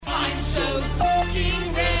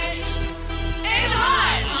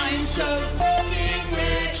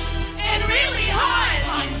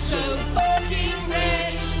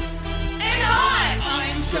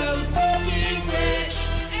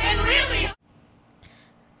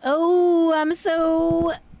I'm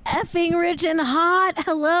so effing rich and hot.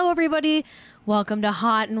 Hello, everybody. Welcome to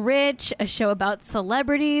Hot and Rich, a show about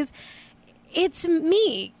celebrities. It's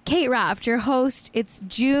me, Kate Raft, your host. It's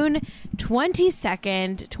June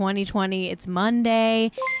 22nd, 2020. It's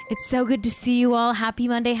Monday. It's so good to see you all. Happy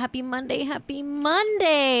Monday, happy Monday, happy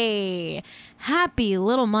Monday. Happy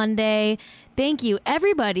little Monday. Thank you,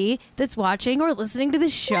 everybody that's watching or listening to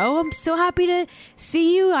this show. I'm so happy to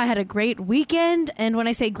see you. I had a great weekend. And when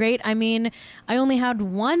I say great, I mean I only had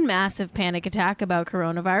one massive panic attack about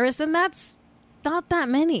coronavirus, and that's not that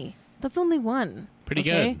many. That's only one. Pretty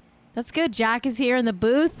good. That's good. Jack is here in the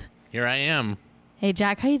booth. Here I am. Hey,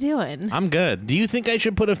 Jack, how you doing? I'm good. Do you think I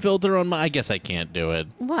should put a filter on my... I guess I can't do it.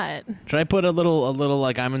 What? Should I put a little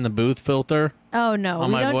like I'm in the booth filter? Oh, no. On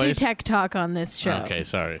We my don't do voice? tech talk on this show. Okay,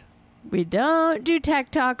 sorry. We don't do tech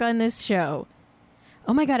talk on this show.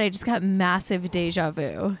 Oh, my God. I just got massive deja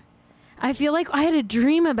vu. I feel like I had a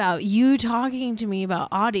dream about you talking to me about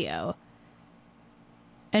audio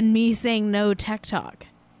and me saying no tech talk.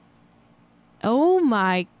 Oh,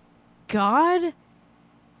 my God.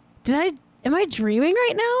 Am I dreaming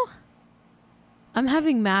right now? I'm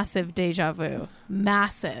having massive deja vu.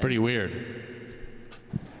 Massive. Pretty weird.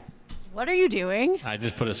 What are you doing? I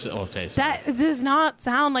just put a... Okay, sorry. That does not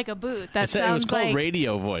sound like a booth. That It was sounds called like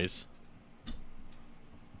radio voice.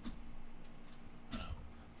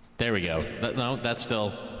 There we go. No, that's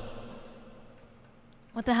still...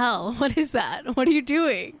 What the hell? What is that? What are you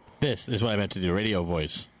doing? This is what I meant to do. Radio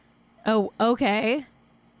voice. Oh, okay.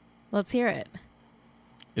 Let's hear it.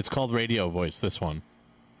 It's called radio voice, this one.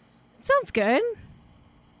 Sounds good.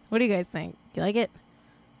 What do you guys think? You like it?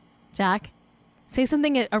 Jack? Say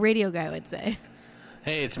something a radio guy would say.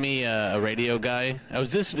 Hey, it's me, a radio guy.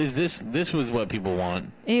 This was what people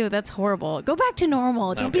want. Ew, that's horrible. Go back to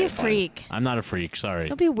normal. Don't be Okay, a fine. freak. I'm not a freak, sorry.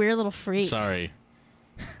 Don't be a weird little freak. Sorry.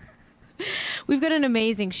 We've got an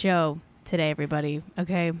amazing show today, everybody.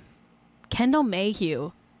 Okay. Kendall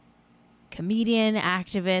Mayhew, comedian,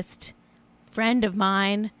 activist, friend of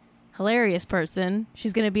mine, hilarious person.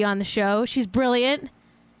 She's going to be on the show. She's brilliant.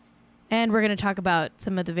 And we're going to talk about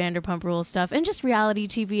some of the Vanderpump Rules stuff and just reality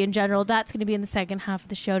TV in general. That's going to be in the second half of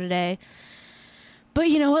the show today. But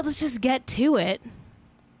you know what? Let's just get to it.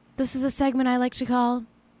 This is a segment I like to call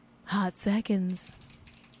Hot Seconds.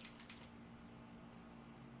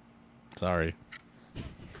 Sorry.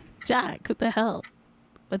 Jack, what the hell?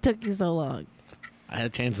 What took you so long? I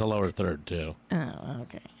had to change the lower third, too. Oh,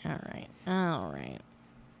 okay. All right.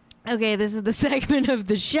 Okay, this is the segment of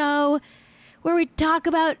the show where we talk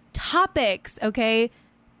about topics, okay?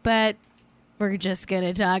 But we're just going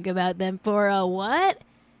to talk about them for a what?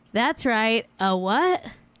 That's right, a what?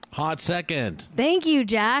 Hot second. Thank you,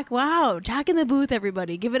 Jack. Wow, Jack in the booth,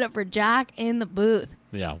 everybody. Give it up for Jack in the booth.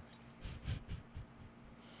 Yeah.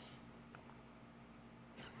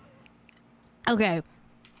 Okay.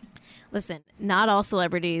 Listen, not all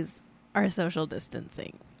celebrities are social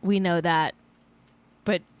distancing. We know that.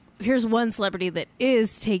 But here's one celebrity that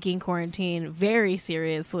is taking quarantine very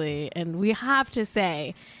seriously. And we have to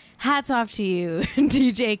say, hats off to you,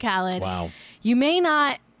 DJ Khaled. Wow. You may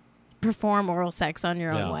not perform oral sex on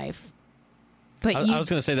your own wife. But I was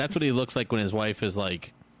going to say, that's what he looks like when his wife is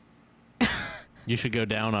like, you should go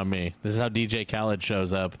down on me. This is how DJ Khaled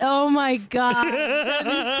shows up. Oh, my God. That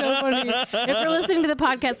is so funny. If you're listening to the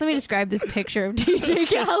podcast, let me describe this picture of DJ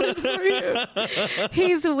Khaled for you.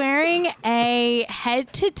 He's wearing a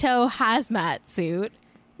head-to-toe hazmat suit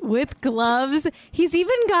with gloves. He's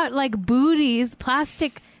even got, like, booties,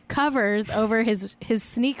 plastic covers over his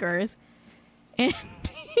sneakers. And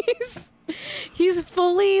he's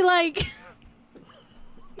fully, like...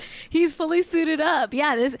 He's fully suited up.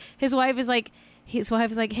 Yeah, his wife is like,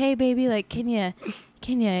 hey baby, like can you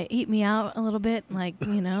eat me out a little bit, like,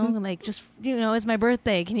 you know, like just, you know, it's my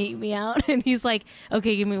birthday, can you eat me out? And he's like,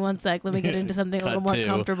 okay, give me 1 sec, let me get into something a little more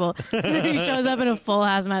comfortable. And then he shows up in a full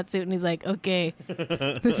hazmat suit and he's like, okay,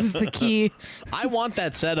 this is the key. I want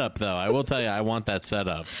that setup though. I will tell you, I want that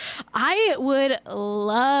setup. I would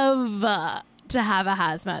love to have a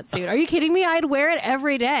hazmat suit. Are you kidding me? I'd wear it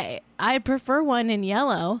every day. I'd prefer one in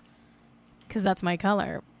yellow because that's my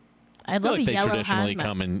color. I love a they yellow traditionally hazmat.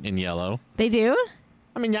 come in yellow. They do?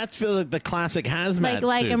 I mean, that's the classic hazmat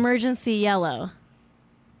Like suit. emergency yellow.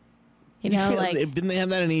 You know, like... Didn't they have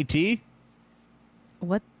that in E.T.?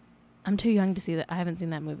 What? I'm too young to see that. I haven't seen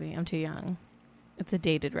that movie. I'm too young. It's a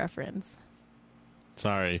dated reference.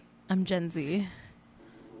 Sorry. I'm Gen Z.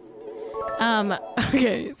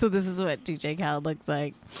 Okay, so this is what DJ Khaled looks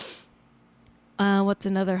like. What's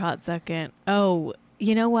another hot second? Oh,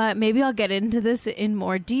 you know what? Maybe I'll get into this in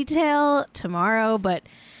more detail tomorrow, but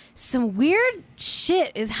some weird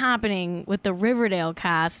shit is happening with the Riverdale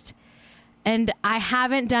cast. And I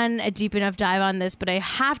haven't done a deep enough dive on this, but I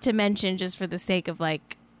have to mention, just for the sake of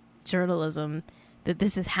like journalism, that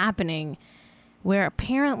this is happening, where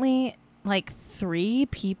apparently like 4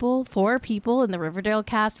 people in the Riverdale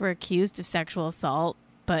cast were accused of sexual assault,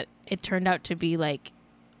 but it turned out to be like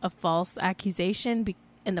a false accusation,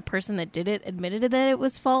 and the person that did it admitted that it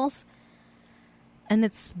was false. And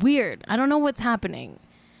it's weird. I don't know what's happening.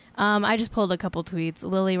 I just pulled a couple tweets.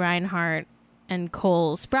 Lily Reinhart and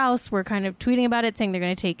Cole Sprouse were kind of tweeting about it, saying they're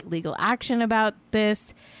going to take legal action about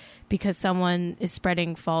this because someone is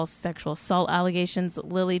spreading false sexual assault allegations.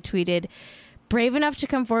 Lily tweeted, "Brave enough to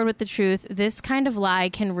come forward with the truth. This kind of lie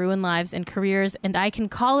can ruin lives and careers, and I can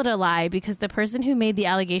call it a lie because the person who made the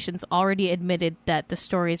allegations already admitted that the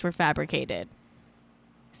stories were fabricated."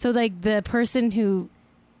 So, like, the person who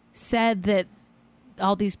said that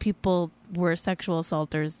all these people were sexual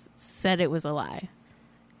assaulters said it was a lie.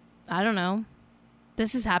 I don't know.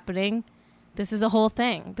 This is happening. This is a whole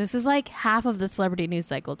thing. This is like half of the celebrity news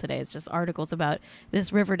cycle today. It's just articles about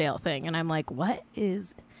this Riverdale thing. And I'm like, what?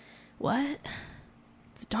 It's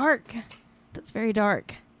dark. That's very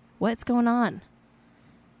dark. What's going on?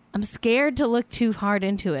 I'm scared to look too hard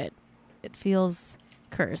into it. It feels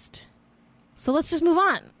cursed. So let's just move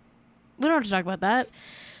on. We don't have to talk about that.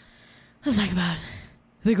 Let's talk about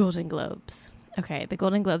the Golden Globes. Okay, the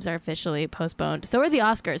Golden Globes are officially postponed. So are the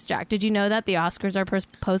Oscars, Jack. Did you know that the Oscars are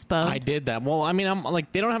postponed? I did that. Well, I mean, I'm like,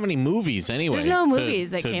 they don't have any movies anyway. There's no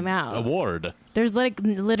movies that came out. Award. There's like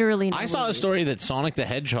literally no I saw movies. a story that Sonic the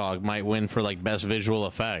Hedgehog might win for like best visual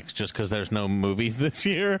effects just because there's no movies this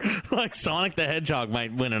year. Like Sonic the Hedgehog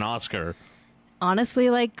might win an Oscar. Honestly,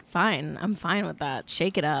 like, fine. I'm fine with that.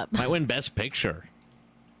 Shake it up. Might win best picture.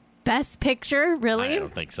 Best picture? Really? I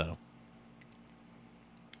don't think so.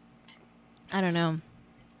 I don't know.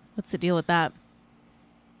 What's the deal with that?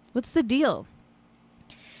 What's the deal?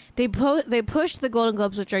 They pushed the Golden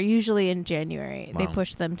Globes, which are usually in January. They Wow.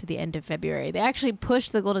 pushed them to the end of February. They actually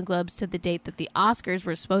pushed the Golden Globes to the date that the Oscars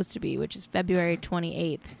were supposed to be, which is February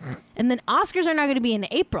 28th. And then Oscars are now going to be in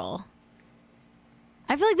April.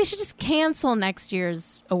 I feel like they should just cancel next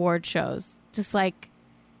year's award shows. Just like,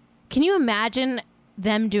 can you imagine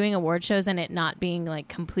them doing award shows and it not being like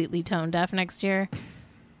completely tone deaf next year?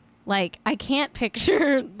 Like, I can't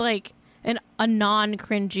picture like a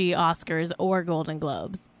non-cringy Oscars or Golden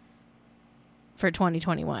Globes for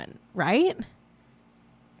 2021, right?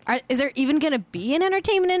 Is there even going to be an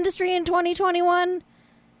entertainment industry in 2021?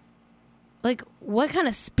 Like, what kind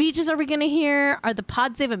of speeches are we going to hear? Are the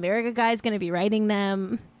Pod Save America guys going to be writing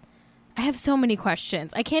them? I have so many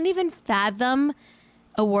questions. I can't even fathom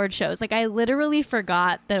award shows. Like, I literally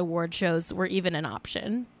forgot that award shows were even an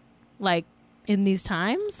option. Like, in these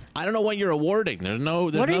times? I don't know what you're awarding. There's no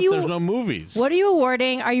movies. What are you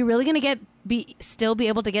awarding? Are you really going to still be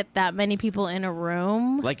able to get that many people in a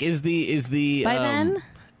room? Like, is the by then?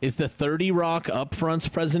 Is the 30 Rock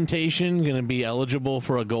Upfronts presentation going to be eligible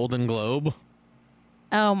for a Golden Globe?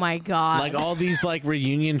 Oh my God. Like all these like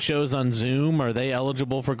reunion shows on Zoom, are they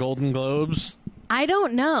eligible for Golden Globes? I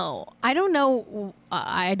don't know. I don't know.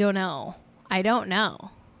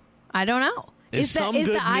 Is some good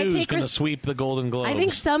news going to sweep the Golden Globes? I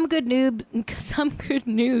think some good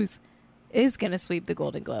news is going to sweep the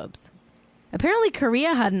Golden Globes. Apparently,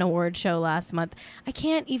 Korea had an award show last month. I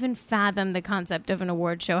can't even fathom the concept of an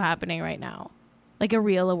award show happening right now. Like a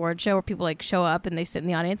real award show where people like show up and they sit in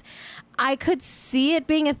the audience. I could see it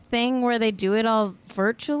being a thing where they do it all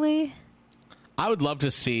virtually. I would love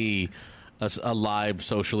to see a live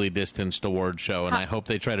socially distanced award show, and I hope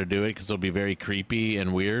they try to do it because it'll be very creepy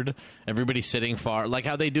and weird. Everybody sitting far, like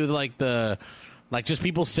how they do like just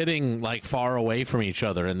people sitting like far away from each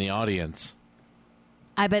other in the audience.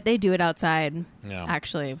 I bet they do it outside. Yeah.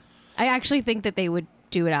 Actually, I actually think that they would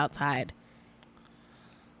do it outside.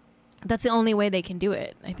 That's the only way they can do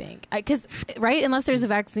it, I think. Because, right? Unless there's a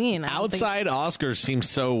vaccine. Outside Oscars seems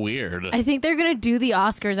so weird. I think they're going to do the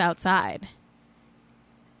Oscars outside.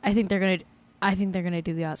 I think they're going to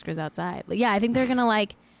do the Oscars outside. Yeah, I think they're going to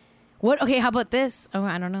like... What? Okay, how about this? Oh,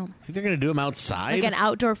 I don't know. I think they're going to do them outside? Like an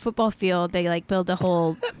outdoor football field. They like build a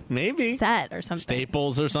whole maybe set or something.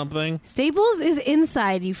 Staples or something. Staples is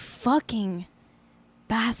inside, you fucking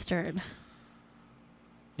bastard.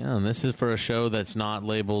 Yeah, and this is for a show that's not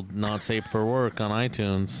labeled not safe for work on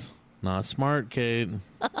iTunes. Not smart, Kate.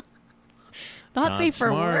 Not safe for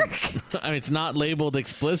smart. work? I mean, it's not labeled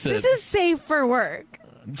explicit. This is safe for work.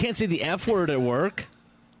 You can't say the F word at work.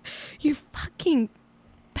 You fucking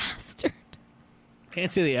bastard.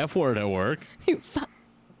 Can't say the F word at work. You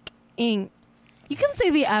fucking... You can say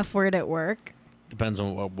the F word at work. Depends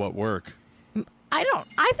on what work.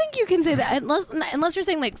 I think you can say that unless you're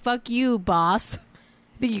saying like fuck you, boss.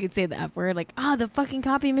 I think you could say the F word, like, the fucking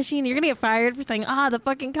copy machine. You're gonna get fired for saying the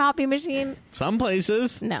fucking copy machine. Some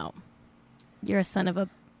places. No. You're a son of a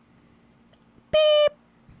beep.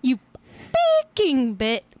 You beaking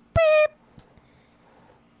bit beep.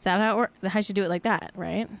 Is that how it works? I should do it like that,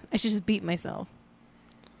 right? I should just beat myself.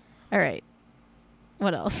 All right.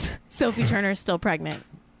 What else? Sophie Turner's still pregnant.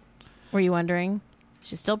 Were you wondering?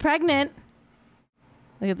 She's still pregnant.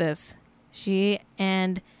 Look at this. She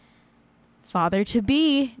and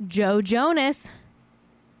father-to-be, Joe Jonas,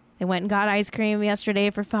 they went and got ice cream yesterday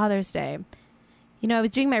for Father's Day. You know, I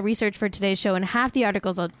was doing my research for today's show, and half the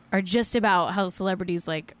articles are just about how celebrities,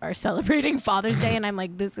 like, are celebrating Father's Day, and I'm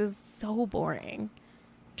like, this is so boring.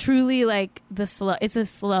 Truly, like, it's a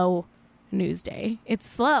slow news day. It's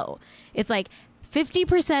slow. It's like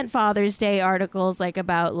 50% Father's Day articles, like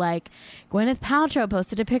about like Gwyneth Paltrow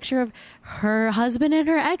posted a picture of her husband and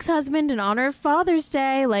her ex-husband in honor of Father's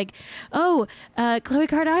Day. Like, Khloe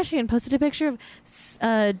Kardashian posted a picture of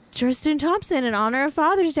Tristan Thompson in honor of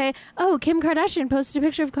Father's Day. Oh, Kim Kardashian posted a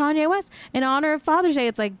picture of Kanye West in honor of Father's Day.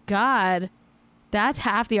 It's like, God, that's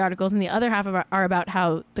half the articles, and the other half are about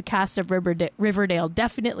how the cast of Riverdale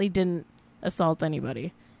definitely didn't assault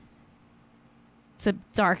anybody. It's a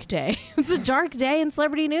dark day. It's a dark day in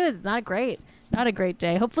celebrity news. It's not a great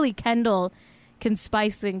day. Hopefully Kendall can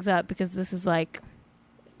spice things up, because this is like,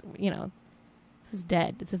 this is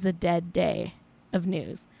dead. This is a dead day of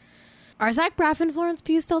news. Are Zach Braff and Florence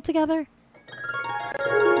Pugh still together?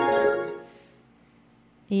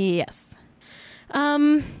 Yes.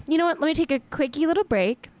 You know what? Let me take a quickie little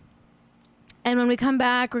break. And when we come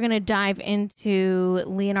back, we're going to dive into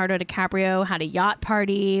Leonardo DiCaprio had a yacht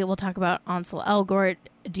party. We'll talk about Ansel Elgort,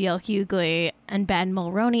 D.L. Hughley, and Ben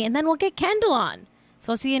Mulroney. And then we'll get Kendall on.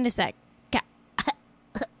 So I'll see you in a sec.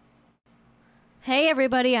 Hey,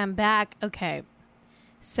 everybody. I'm back. Okay.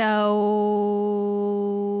 So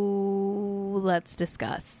let's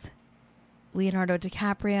discuss Leonardo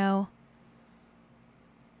DiCaprio.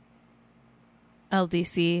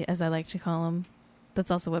 LDC, as I like to call him. That's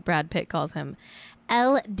also what Brad Pitt calls him.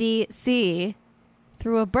 LDC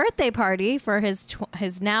threw a birthday party for his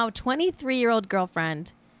now 23-year-old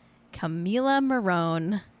girlfriend, Camila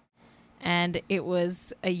Morrone. And it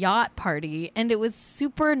was a yacht party. And it was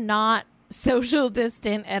super not social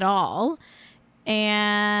distant at all.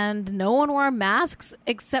 And no one wore masks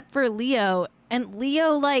except for Leo. And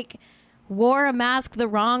Leo, wore a mask the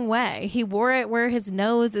wrong way. He wore it where his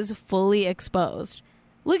nose is fully exposed.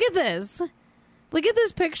 Look at this. Look at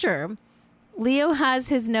this picture. Leo has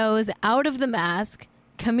his nose out of the mask.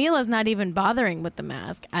 Camila's not even bothering with the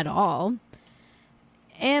mask at all.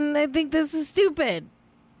 And I think this is stupid.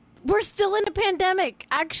 We're still in a pandemic.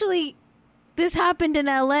 Actually, this happened in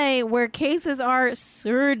LA, where cases are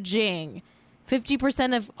surging.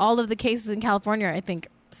 50% of all of the cases in California, I think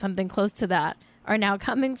something close to that, are now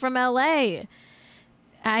coming from LA.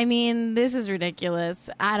 I mean, this is ridiculous.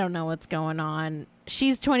 I don't know what's going on.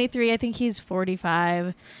 She's 23. I think he's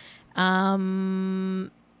 45.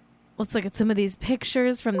 Let's look at some of these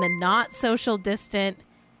pictures from the not social distant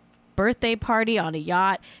birthday party on a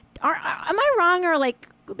yacht. Am I wrong? Or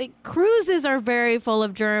cruises are very full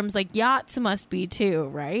of germs. Like yachts must be too,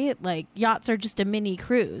 right? Like yachts are just a mini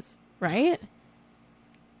cruise, right?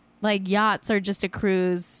 Like yachts are just a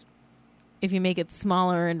cruise if you make it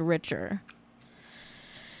smaller and richer.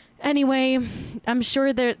 Anyway, I'm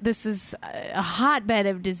sure this is a hotbed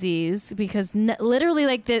of disease, because literally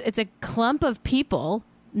it's a clump of people,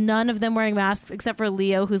 none of them wearing masks except for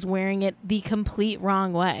Leo, who's wearing it the complete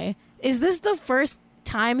wrong way. Is this the first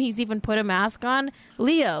time he's even put a mask on?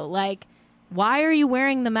 Leo, why are you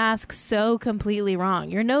wearing the mask so completely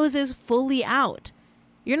wrong? Your nose is fully out.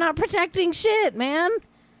 You're not protecting shit, man.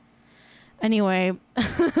 Anyway,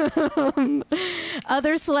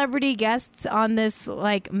 other celebrity guests on this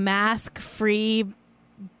mask-free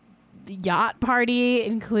yacht party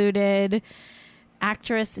included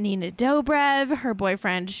actress Nina Dobrev, her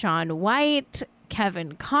boyfriend Shaun White,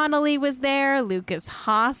 Kevin Connolly was there, Lucas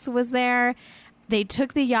Haas was there. They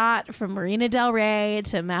took the yacht from Marina Del Rey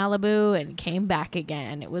to Malibu and came back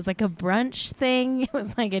again. It was like a brunch thing. It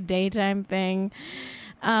was like a daytime thing.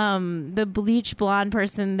 The bleach blonde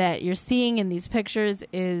person that you're seeing in these pictures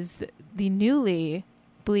is the newly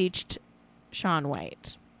bleached Shaun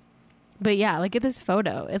White. But yeah, look at this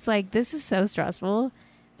photo. It's like, this is so stressful.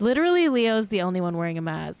 Literally, Leo's the only one wearing a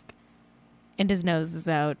mask and his nose is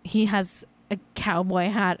out. He has a cowboy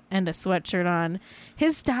hat and a sweatshirt on.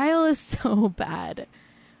 His style is so bad.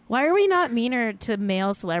 Why are we not meaner to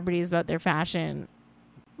male celebrities about their fashion?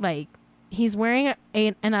 He's wearing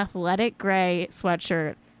an athletic gray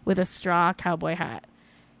sweatshirt with a straw cowboy hat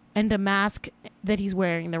and a mask that he's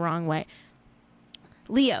wearing the wrong way.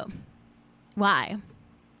 Leo, why?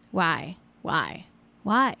 What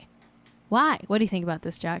do you think about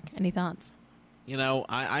this, Jack? Any thoughts? You know,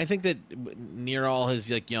 I think that near all his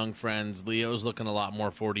like young friends, Leo's looking a lot more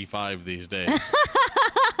 45 these days.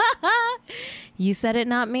 You said it,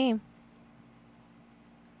 not me.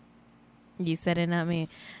 You said it, not me.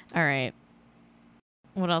 All right.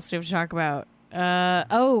 What else do we have to talk about?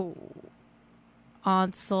 Ansel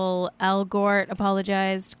Elgort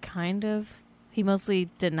apologized, kind of. He mostly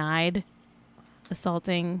denied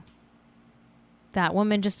assaulting that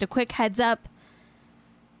woman. Just a quick heads up.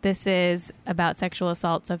 This is about sexual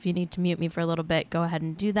assault, so if you need to mute me for a little bit, go ahead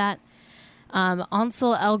and do that.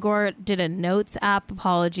 Ansel Elgort did a Notes app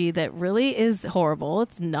apology that really is horrible.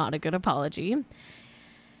 It's not a good apology.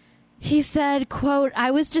 He said, quote, "I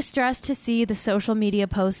was distressed to see the social media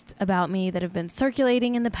posts about me that have been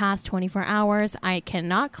circulating in the past 24 hours. I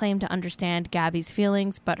cannot claim to understand Gabby's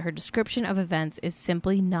feelings, but her description of events is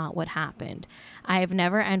simply not what happened. I have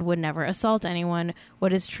never and would never assault anyone.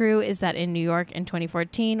 What is true is that in New York in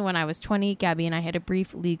 2014, when I was 20, Gabby and I had a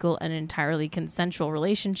brief, legal, and entirely consensual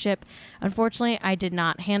relationship. Unfortunately, I did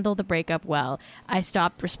not handle the breakup well. I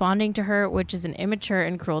stopped responding to her, which is an immature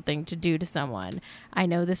and cruel thing to do to someone. I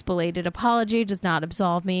know this belated apology does not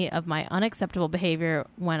absolve me of my unacceptable behavior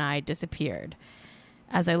when I disappeared.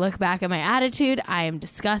 As I look back at my attitude, I am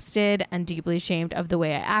disgusted and deeply ashamed of the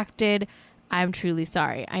way I acted. I am truly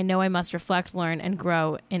sorry. I know I must reflect, learn, and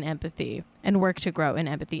grow in empathy and work to grow in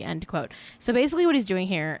empathy," end quote. So basically what he's doing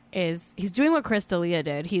here is he's doing what Chris D'Elia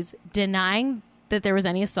did. He's denying that there was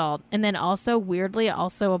any assault and then also weirdly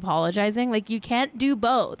also apologizing. Like, you can't do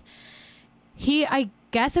both. I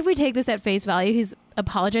guess if we take this at face value, he's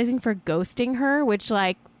apologizing for ghosting her, which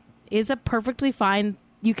like is a perfectly fine.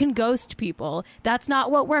 You can ghost people. That's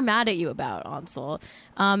not what we're mad at you about, Ansel.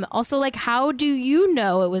 Also, like, how do you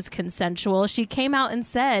know it was consensual? She came out and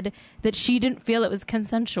said that she didn't feel it was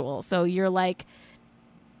consensual. So you're like,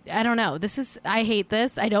 I don't know. I hate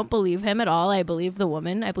this. I don't believe him at all. I believe the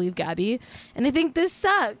woman. I believe Gabby. And I think this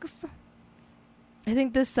sucks.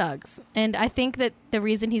 And I think that the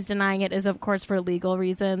reason he's denying it is, of course, for legal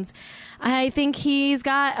reasons. I think he's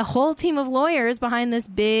got a whole team of lawyers behind this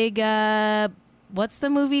big, what's the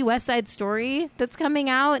movie? West Side Story that's coming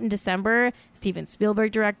out in December. Steven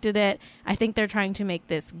Spielberg directed it. I think they're trying to make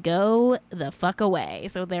this go the fuck away.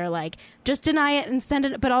 So they're like, just deny it and send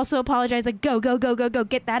it, but also apologize. Like, go,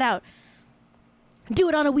 get that out. Do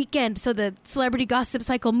it on a weekend so the celebrity gossip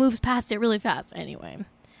cycle moves past it really fast. Anyway.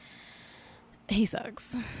 He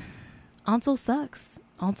sucks. Ansel sucks.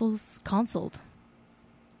 Ansel's consult.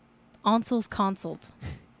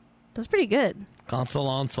 That's pretty good. Consul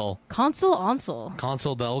Ansel. Consul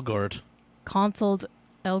Elgort. Concert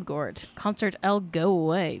El Go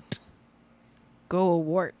Away. Go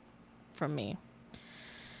awart from me.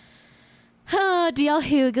 DL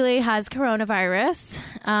Hughley has coronavirus.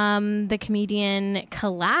 The comedian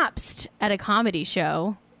collapsed at a comedy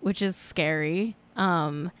show, which is scary.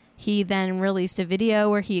 He then released a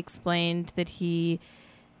video where he explained that he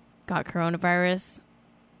got coronavirus.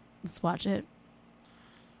 Let's watch it.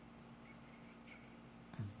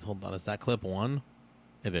 Hold on, is that clip one?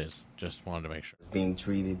 It is. Just wanted to make sure. Being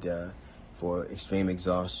treated for extreme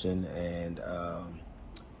exhaustion and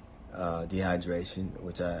dehydration,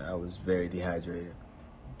 which I was very dehydrated.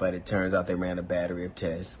 But it turns out they ran a battery of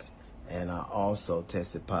tests, and I also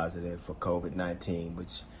tested positive for COVID-19,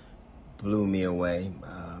 which blew me away.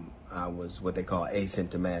 I was what they call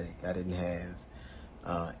asymptomatic. I didn't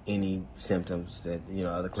have any symptoms that,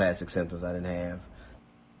 other classic symptoms I didn't have.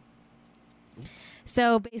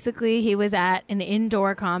 So basically he was at an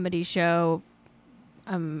indoor comedy show.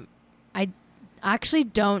 I actually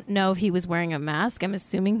don't know if he was wearing a mask. I'm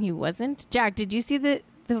assuming he wasn't. Jack, did you see the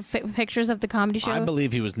pictures of the comedy show? I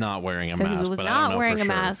believe he was not wearing a mask. So he was but not I don't know wearing for a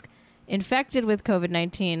sure. mask, infected with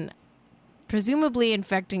COVID-19, presumably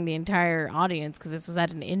infecting the entire audience because this was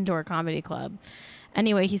at an indoor comedy club.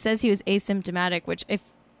 Anyway, he says he was asymptomatic, which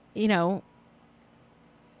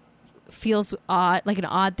feels odd, like an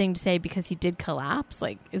odd thing to say because he did collapse.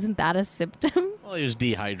 Like, isn't that a symptom? Well, he was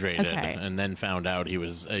dehydrated and then found out he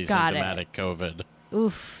was asymptomatic COVID.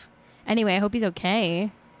 Oof. Anyway, I hope he's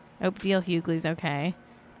okay. I hope DL Hughley's okay.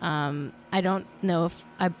 I don't know if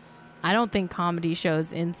I don't think comedy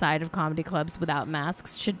shows inside of comedy clubs without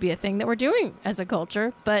masks should be a thing that we're doing as a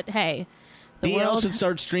culture. But hey, DL should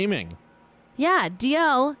start streaming. Yeah,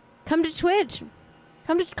 DL, come to Twitch.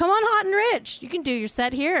 Come on, Hot and Rich. You can do your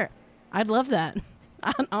set here. I'd love that.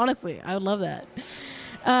 Honestly, I would love that.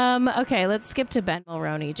 Okay, let's skip to Ben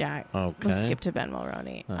Mulroney, Jack. Okay. Let's skip to Ben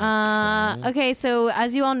Mulroney. Okay. Okay, so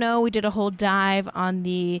as you all know, we did a whole dive on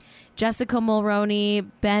the Jessica Mulroney,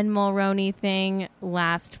 Ben Mulroney thing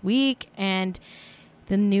last week, and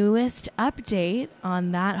the newest update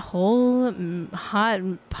on that whole hot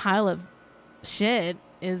pile of shit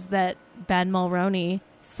is that Ben Mulroney,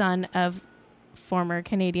 son of former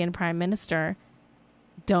Canadian Prime Minister,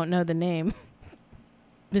 don't know the name,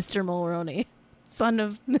 Mr. Mulroney. Son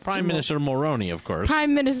of Mr. Prime Minister Mulroney, of course.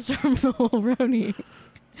 Prime Minister Mulroney.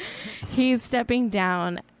 He's stepping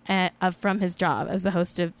down from his job as the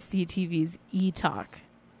host of CTV's E-Talk.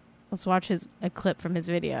 Let's watch a clip from his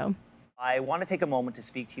video. I want to take a moment to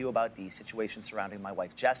speak to you about the situation surrounding my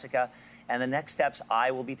wife, Jessica, and the next steps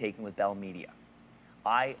I will be taking with Bell Media.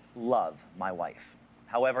 I love my wife.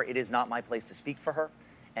 However, it is not my place to speak for her.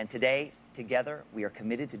 And today, together, we are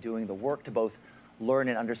committed to doing the work to both learn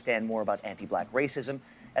and understand more about anti-Black racism,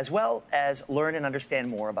 as well as learn and understand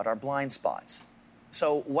more about our blind spots.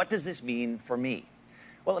 So what does this mean for me?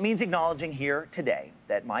 Well, it means acknowledging here today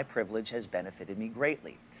that my privilege has benefited me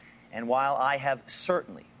greatly. And while I have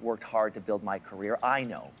certainly worked hard to build my career, I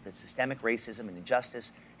know that systemic racism and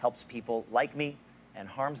injustice helps people like me and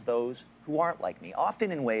harms those who aren't like me,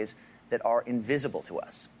 often in ways that are invisible to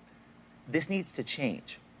us. This needs to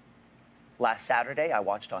change. Last Saturday, I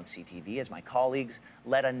watched on CTV as my colleagues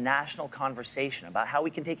led a national conversation about how we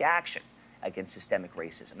can take action against systemic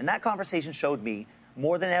racism. And that conversation showed me,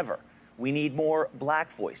 more than ever, we need more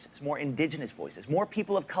Black voices, more Indigenous voices, more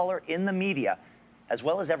people of color in the media, as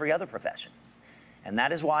well as every other profession. And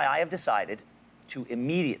that is why I have decided to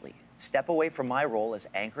immediately step away from my role as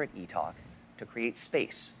anchor at E-Talk to create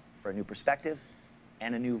space for a new perspective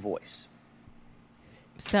and a new voice.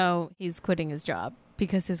 So he's quitting his job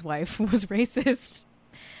because his wife was racist.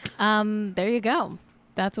 There you go.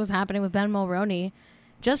 That's what's happening with Ben Mulroney.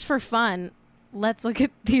 Just for fun, let's look at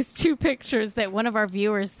these two pictures that one of our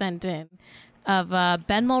viewers sent in of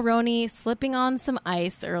Ben Mulroney slipping on some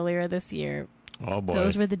ice earlier this year. Oh, boy.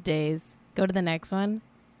 Those were the days. Go to the next one.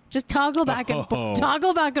 Just toggle back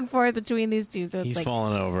and forth between these two. So it's He's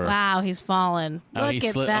fallen over. Wow, he's fallen. Look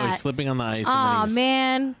at that. He's slipping on the ice. Oh,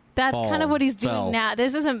 man. That's Fall. kind of what he's doing Fell. now.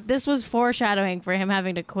 This was foreshadowing for him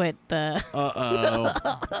having to quit the.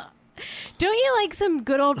 Don't you like some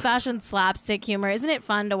good old fashioned slapstick humor? Isn't it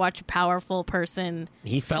fun to watch a powerful person?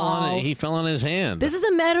 He fell fall? on it. He fell on his hand. This is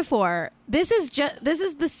a metaphor. This is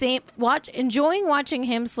the same. Enjoying watching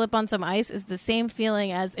him slip on some ice is the same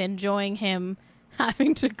feeling as enjoying him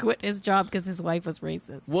having to quit his job because his wife was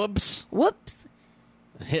racist. Whoops. Whoops.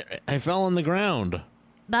 I fell on the ground.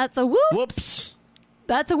 That's a whoops. Whoops.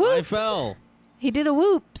 That's a whoops. I fell. He did a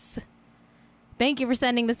whoops. Thank you for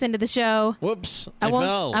sending this into the show. Whoops. I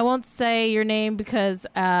fell. I won't say your name because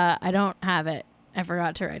I don't have it. I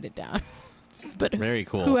forgot to write it down. But very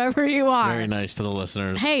cool. Whoever you are. Very nice to the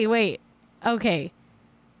listeners. Hey, wait. Okay.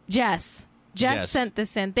 Jess sent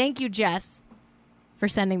this in. Thank you, Jess, for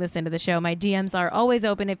sending this into the show. My DMs are always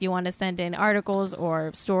open if you want to send in articles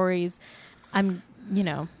or stories. I'm,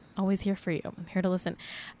 always here for you. I'm here to listen.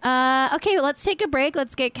 Okay, let's take a break.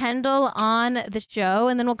 Let's get Kendall on the show,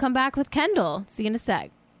 and then we'll come back with Kendall. See you in a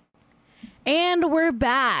sec. And we're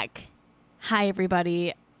back. Hi,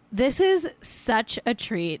 everybody. This is such a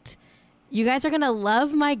treat. You guys are going to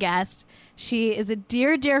love my guest. She is a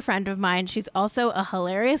dear, dear friend of mine. She's also a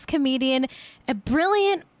hilarious comedian, a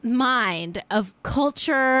brilliant mind of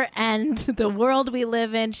culture and the world we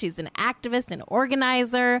live in. She's an activist and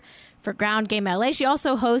organizer for Ground Game LA. She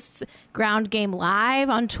also hosts Ground Game Live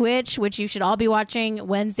on Twitch, which you should all be watching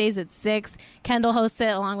Wednesdays at 6. Kendall hosts it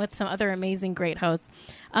along with some other amazing, great hosts.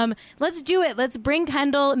 Let's do it. Let's bring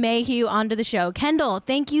Kendall Mayhew onto the show. Kendall,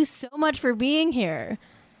 thank you so much for being here.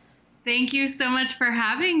 Thank you so much for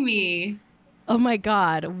having me. Oh my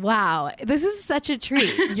God. Wow. This is such a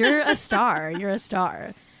treat. You're a star. You're a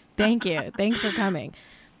star. Thank you. Thanks for coming.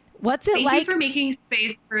 What's it like? Thank you for making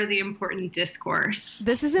space for the important discourse.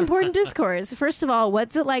 This is important discourse. First of all,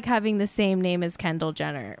 what's it like having the same name as Kendall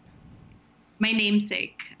Jenner? My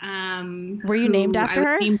namesake. Were you named after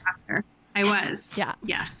her? Named after. I was. Yeah.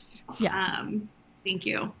 Yes. Yeah. Thank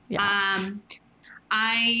you. Yeah.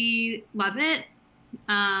 I love it.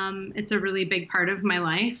 It's a really big part of my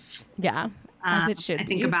life. Yeah. As it should be. I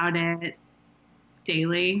think about it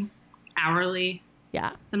daily, hourly.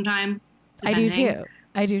 Yeah. Sometimes. I do too.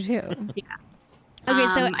 Yeah. Okay,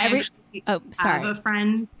 so sorry.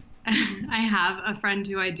 I have a friend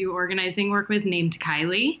who I do organizing work with named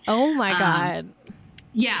Kylie. Oh my God.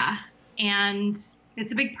 Yeah. And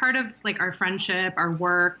it's a big part of like our friendship, our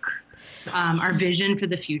work, our vision for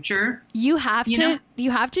the future. You have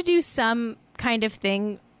to do some kind of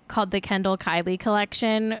thing called the Kendall Kylie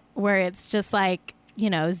collection, where it's just like, you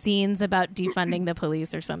know, zines about defunding the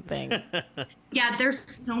police or something. Yeah, there's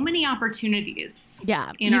so many opportunities.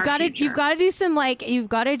 Yeah, you've got to do some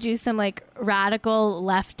like radical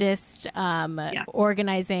leftist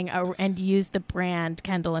organizing and use the brand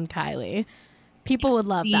Kendall and Kylie. People would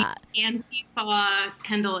love that. Antifa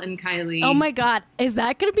Kendall and Kylie. Oh my God. Is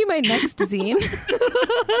that going to be my next zine?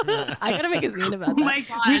 I got to make a zine about that. Oh my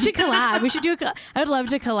God. We should collab. I would love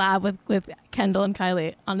to collab with Kendall and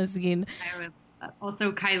Kylie on a zine. I would.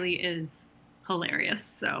 Also, Kylie is hilarious.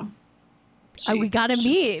 So we got to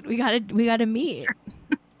meet. We got to meet.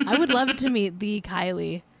 I would love to meet the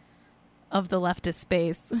Kylie of the leftist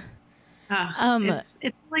space.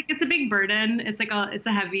 It's like, it's a big burden. It's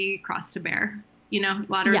a heavy cross to bear. You know,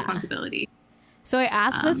 a lot of responsibility. So I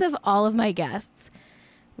asked this of all of my guests.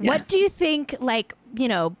 Yes. What do you think, like, you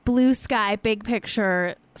know, blue sky, big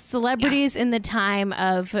picture, celebrities in the time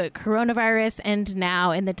of coronavirus and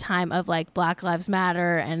now in the time of like Black Lives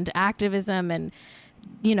Matter and activism and,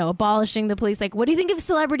 you know, abolishing the police? Like, what do you think of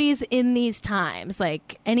celebrities in these times?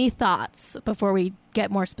 Like, any thoughts before we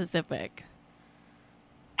get more specific?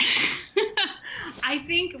 I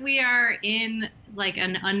think we are in like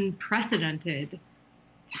an unprecedented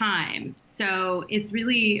time. So it's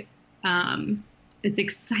really, it's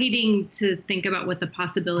exciting to think about what the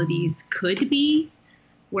possibilities could be.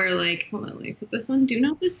 Where like, hold on, let me put this on Do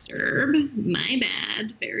Not Disturb. My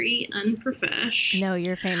bad. Very unprofesh. No,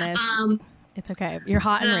 you're famous. It's okay. You're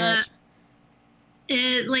hot and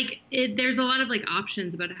rich. There's a lot of like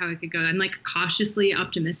options about how it could go. I'm like cautiously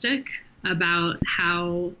optimistic about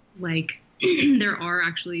how like there are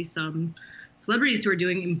actually some celebrities who are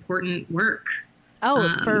doing important work. Oh,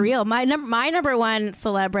 for real. My number one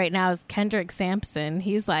celeb right now is Kendrick Sampson.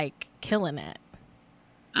 He's like killing it.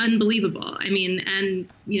 Unbelievable. I mean, and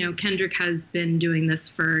you know, Kendrick has been doing this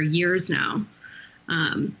for years now.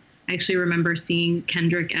 I actually remember seeing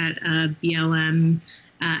Kendrick at a BLM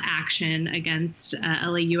action against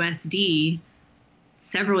LAUSD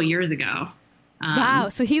several years ago. Wow.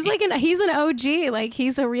 So he's like he's an OG, like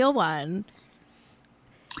he's a real one.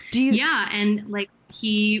 Yeah. And like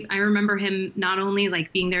I remember him not only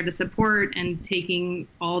like being there to support and taking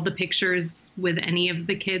all the pictures with any of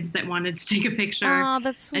the kids that wanted to take a picture. Oh,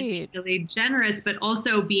 that's sweet. Really generous, but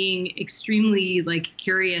also being extremely like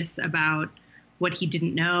curious about what he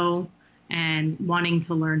didn't know and wanting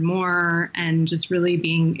to learn more and just really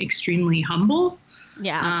being extremely humble.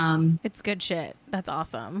 Yeah. It's good shit. That's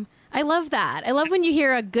awesome. I love that. I love when you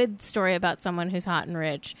hear a good story about someone who's hot and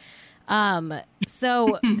rich.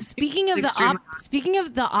 So speaking of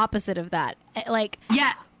the opposite of that, like,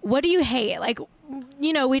 what do you hate? Like,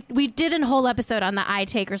 you know, we did a whole episode on the I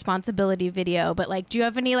Take Responsibility video, but like, do you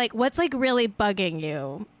have any, like, what's like really bugging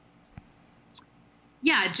you?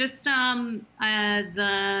 Yeah, just,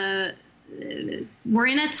 we're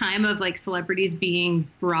in a time of like celebrities being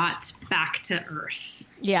brought back to earth.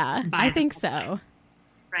 Yeah, I think so.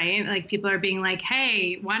 Right? Like people are being like,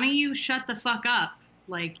 hey, why don't you shut the fuck up?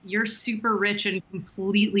 Like you're super rich and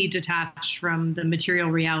completely detached from the material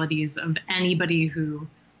realities of anybody who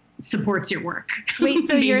supports your work. Wait,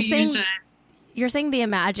 so you're saying the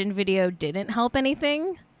Imagine video didn't help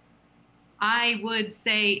anything? I would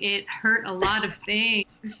say it hurt a lot of things.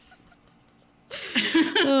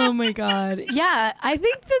 Oh my God. Yeah, I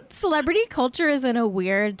think that celebrity culture is in a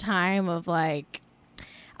weird time of like,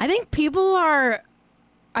 I think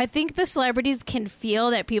the celebrities can feel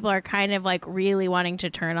that people are kind of like really wanting to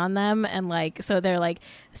turn on them. And like, so they're like,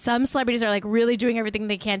 some celebrities are like really doing everything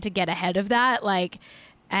they can to get ahead of that. Like,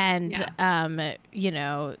 and, you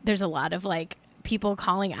know, there's a lot of like people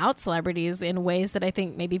calling out celebrities in ways that I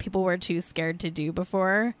think maybe people were too scared to do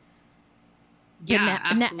before. Yeah,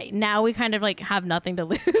 now we kind of like have nothing to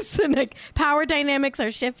lose and like power dynamics are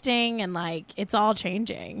shifting and like it's all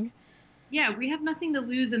changing. Yeah, we have nothing to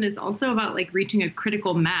lose, and it's also about like reaching a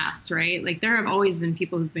critical mass, right? Like there have always been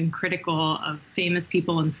people who've been critical of famous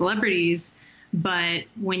people and celebrities, but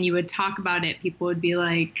when you would talk about it, people would be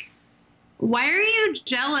like, "Why are you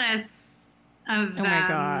jealous of them?" Oh my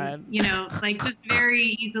God. You know, like just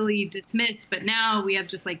very easily dismissed. But now we have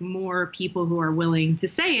just like more people who are willing to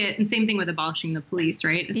say it, and same thing with abolishing the police,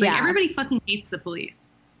 right? It's like everybody fucking hates the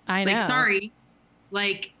police. I know. Like, sorry,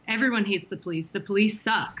 like everyone hates the police. The police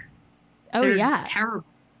suck. Oh, they're terrible.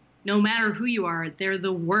 No matter who you are, they're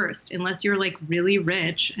the worst unless you're like really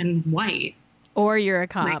rich and white. Or you're a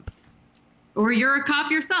cop. Or you're a cop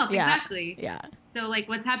yourself. Yeah. Exactly. Yeah. So like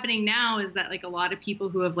what's happening now is that like a lot of people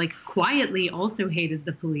who have like quietly also hated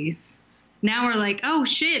the police now are like, oh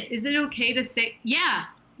shit, is it okay to say, yeah,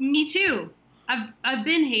 me too. I've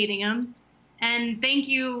been hating them And thank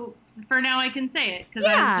you for now I can say it, because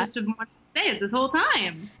Yeah. I just wanted to say it this whole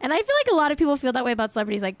time. And I feel like a lot of people feel that way about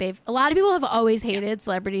celebrities. Like a lot of people have always hated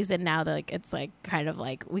celebrities, and now it's like kind of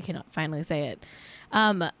like we can finally say it.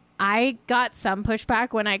 I got some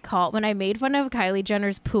pushback when I made fun of Kylie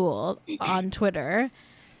Jenner's pool on Twitter,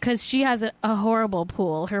 because she has a horrible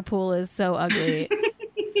pool. Her pool is so ugly.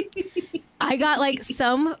 I got like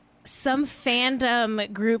some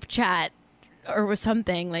fandom group chat or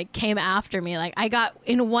something like came after me. Like I got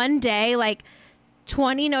in one day like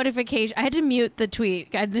 20 notifications. I had to mute the tweet.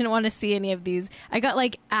 I didn't want to see any of these. I got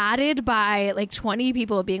like added by like 20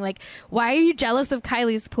 people being like, why are you jealous of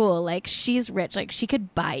Kylie's pool? Like she's rich. Like she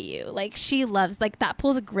could buy you. Like she loves, like that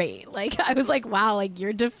pool's great. Like I was like, wow, like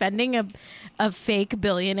you're defending a fake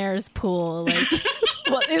billionaire's pool. Like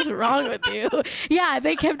what is wrong with you? Yeah,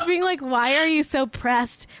 they kept being like, why are you so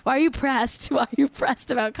pressed? Why are you pressed? Why are you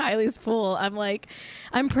pressed about Kylie's pool? I'm like,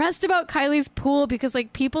 I'm pressed about Kylie's pool because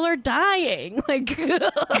like people are dying. Like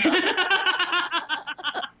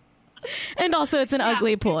and also it's an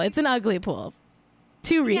ugly pool. It's an ugly pool.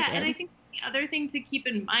 Two reasons. Yeah, and I think the other thing to keep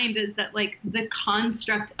in mind is that like the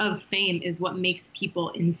construct of fame is what makes people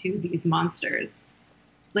into these monsters.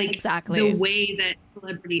 Like exactly the way that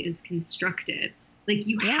celebrity is constructed. Like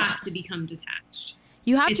you have to become detached.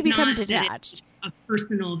 You have to become detached. A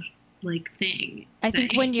personal like thing. I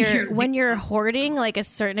think when you're hoarding like a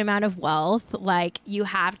certain amount of wealth, like you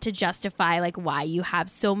have to justify like why you have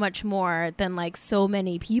so much more than like so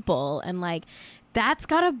many people, and like that's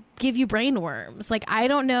gotta give you brain worms. Like I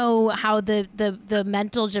don't know how the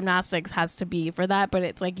mental gymnastics has to be for that, but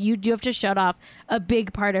it's like you do have to shut off a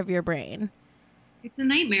big part of your brain. It's a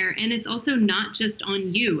nightmare. And it's also not just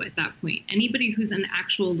on you at that point. Anybody who's an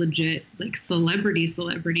actual legit like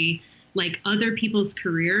celebrity, like other people's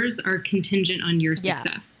careers are contingent on your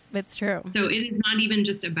success. Yeah, it's true. So it is not even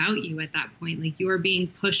just about you at that point. Like you are being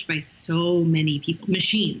pushed by so many people,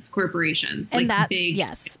 machines, corporations. And like that, big.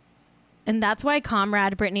 yes. And that's why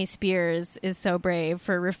comrade Britney Spears is so brave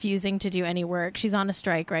for refusing to do any work. She's on a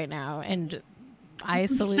strike right now. And I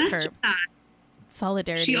salute her.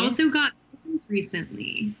 Solidarity. She also got bangs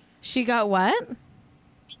recently. She got what?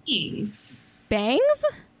 Bangs. Bangs?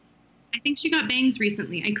 I think she got bangs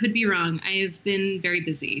recently. I could be wrong. I've been very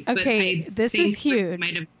busy. Okay, but this is huge.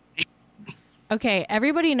 Might have okay,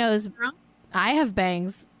 everybody knows I have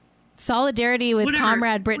bangs. Solidarity with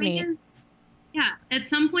comrade Britney. Yeah, at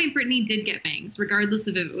some point Britney did get bangs, regardless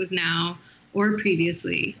of if it was now or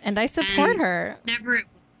previously. And I support her. Whenever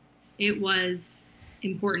it was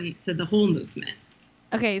important to the whole movement.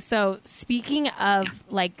 Okay, so speaking of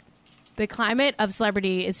like the climate of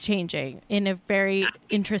celebrity is changing in a very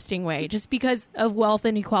interesting way just because of wealth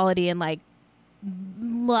inequality and like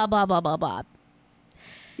blah, blah, blah, blah, blah.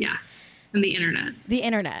 Yeah. And the internet. The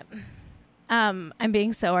internet. I'm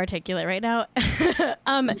being so articulate right now.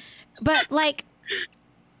 But like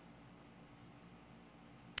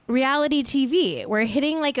reality TV, we're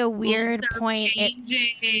hitting like a weird point.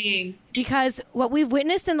 Because what we've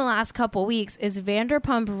witnessed in the last couple weeks is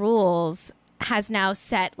Vanderpump Rules has now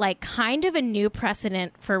set like kind of a new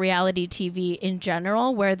precedent for reality TV in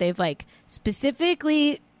general, where they've like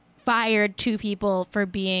specifically fired 2 people for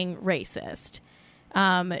being racist,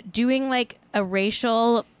 doing like a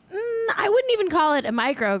racial, I wouldn't even call it a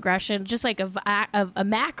microaggression, just like a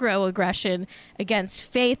macro aggression against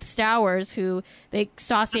Faith Stowers, who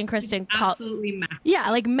Stassi and Kristen called absolutely macro.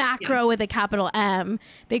 Yeah, like macro with a capital M.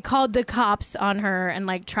 They called the cops on her and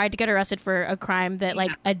like tried to get her arrested for a crime that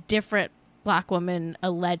like a different Black woman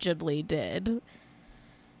allegedly did.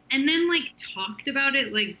 And then like talked about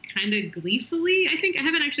it like kind of gleefully. I think I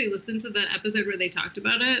haven't actually listened to the episode where they talked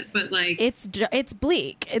about it, but like it's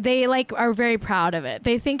bleak. They like are very proud of it.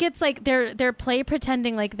 They think it's like they're play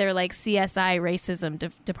pretending like they're like CSI racism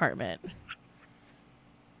department.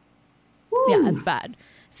 Woo. Yeah, it's bad.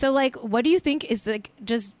 So like, what do you think is like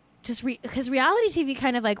because reality TV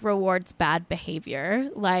kind of like rewards bad behavior,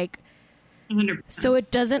 like 100%. So it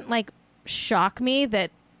doesn't like shock me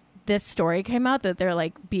that this story came out that they're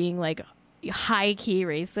like being like high key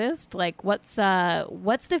racist. Like what's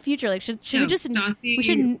the future? Like should we just Stassi we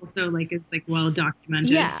should also like is like well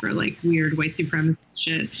documented for like weird white supremacist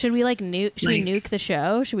shit. Should we like nuke we nuke the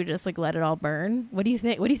show? Should we just like let it all burn? What do you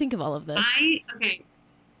think? What do you think of all of this?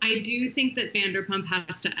 I do think that Vanderpump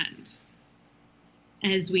has to end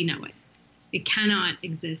as we know it. It cannot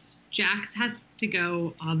exist. Jax has to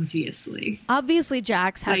go, obviously. Obviously,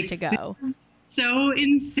 Jax has to go. So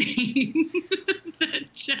insane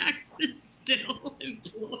that Jax is still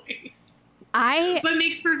employed. But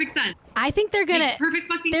makes perfect sense. I think they're gonna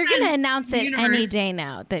announce it any day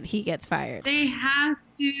now that he gets fired. They have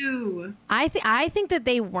do? I think that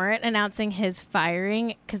they weren't announcing his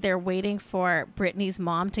firing because they're waiting for Britney's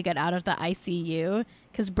mom to get out of the ICU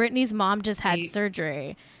because Britney's mom just had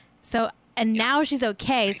surgery. So, and now she's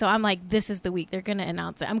okay. Right. So I'm like, this is the week they're going to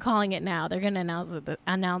announce it. I'm calling it now. They're going to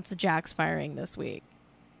announce Jack's firing this week.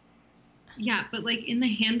 Yeah, but like in the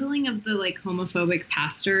handling of the like homophobic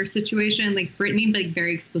pastor situation, like Britney like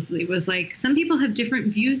very explicitly was like, some people have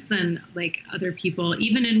different views than like other people,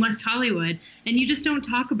 even in West Hollywood, and you just don't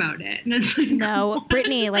talk about it. And it's like, no,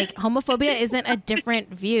 Britney, like homophobia isn't a different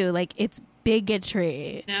view. Like it's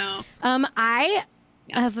bigotry. No. I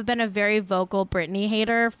have been a very vocal Britney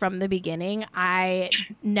hater from the beginning. I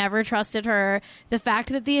never trusted her. The fact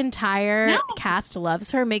that the entire cast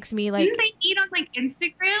loves her makes me like. Didn't they meet on like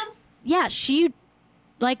Instagram? Yeah, she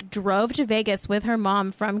like drove to Vegas with her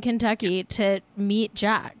mom from Kentucky to meet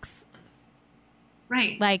Jax.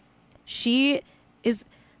 Right. Like she is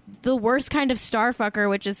the worst kind of star fucker,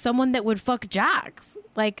 which is someone that would fuck Jax.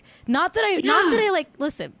 Like not that I like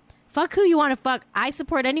listen, fuck who you want to fuck. I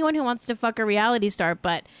support anyone who wants to fuck a reality star,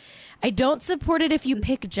 but I don't support it if you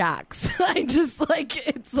pick Jax. I just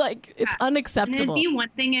it's unacceptable. And it'd be one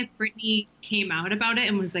thing if Britney came out about it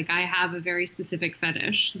and was like, I have a very specific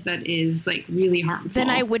fetish that is like really harmful. Then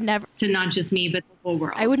I would never, to not just me, but the whole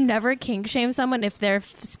world. I would never kink shame someone if their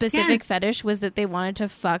specific fetish was that they wanted to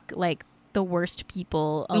fuck like the worst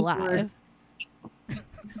people alive.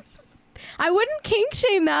 I wouldn't kink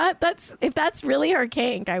shame that. If that's really her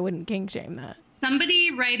kink, I wouldn't kink shame that. Somebody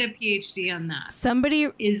write a PhD on that.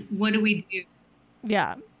 What do we do?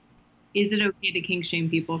 Yeah. Is it okay to kink shame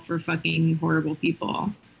people for fucking horrible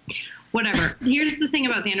people? Whatever. Here's the thing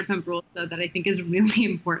about Vanderpump Rules, though, that I think is really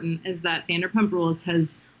important, is that Vanderpump Rules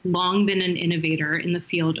has long been an innovator in the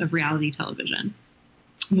field of reality television.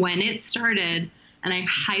 When it started, and I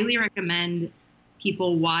highly recommend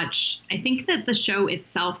people watch, I think that the show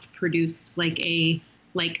itself produced like a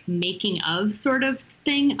making of sort of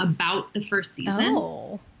thing about the first season.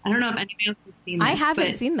 Oh. I don't know if anybody else has seen this. I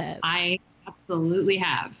haven't seen this. I absolutely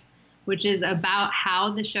have, which is about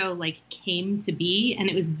how the show like came to be, and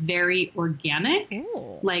it was very organic.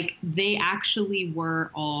 Ooh. Like they actually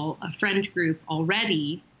were all a friend group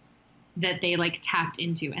already that they like tapped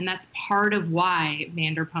into. And that's part of why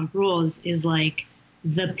Vanderpump Rules is like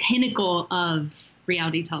the pinnacle of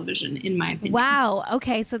reality television, in my opinion. Wow.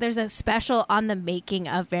 Okay, so there's a special on the making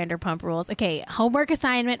of Vanderpump Rules. Okay, homework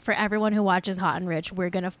assignment for everyone who watches Hot and Rich.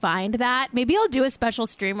 We're going to find that. Maybe I'll do a special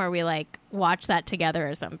stream where we like watch that together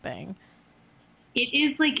or something. It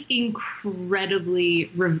is like incredibly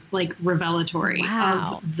revelatory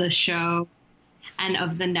of the show and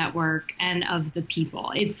of the network and of the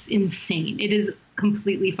people. It's insane. It is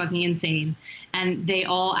completely fucking insane. And they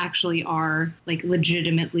all actually are like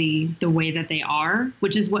legitimately the way that they are,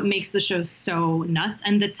 which is what makes the show so nuts.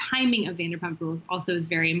 And the timing of Vanderpump Rules also is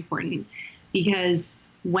very important because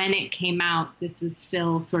when it came out, this was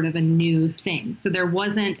still sort of a new thing. So there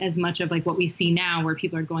wasn't as much of like what we see now where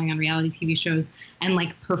people are going on reality TV shows and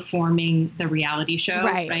like performing the reality show.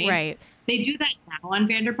 Right. They do that now on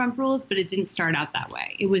Vanderpump Rules, but it didn't start out that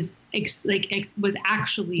way. It was it was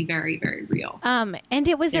actually very, very real. And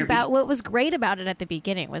it was what was great about it at the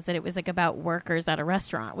beginning was that it was like about workers at a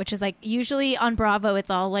restaurant, which is like usually on Bravo, it's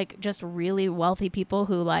all like just really wealthy people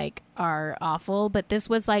who like are awful. But this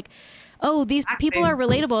was like, oh, these people are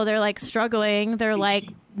relatable. They're like struggling. They're like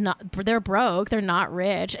they're broke. They're not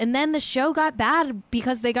rich. And then the show got bad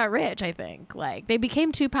because they got rich. I think like they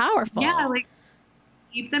became too powerful. Yeah, like.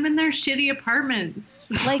 Keep them in their shitty apartments.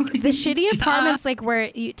 Like the shitty apartments, like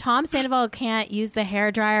where Tom Sandoval can't use the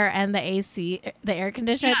hairdryer and the AC, the air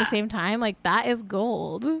conditioner at the same time. Like that is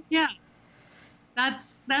gold. Yeah,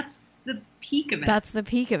 that's the peak of it. That's the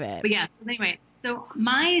peak of it. But yeah, anyway. So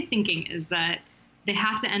my thinking is that they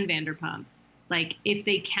have to end Vanderpump. Like if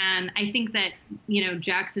they can, I think that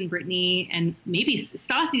Jackson, Brittany, and maybe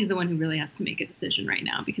Stassi is the one who really has to make a decision right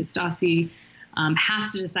now because Stassi.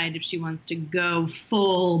 Has to decide if she wants to go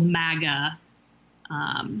full MAGA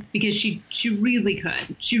because she really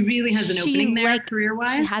could. She really has an opening there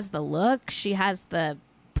career-wise. She has the look. She has the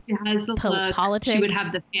look. Politics. She would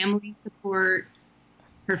have the family support.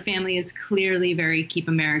 Her family is clearly very Keep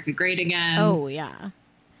America Great Again. Oh, yeah.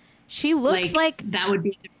 She looks like that would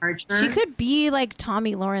be a departure. She could be like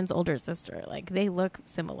Tommy Lauren's older sister. Like they look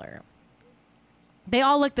similar. They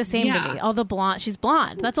all look the same to me. All the blonde. She's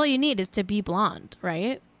blonde. That's all you need is to be blonde,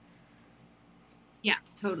 right? Yeah,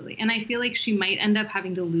 totally. And I feel like she might end up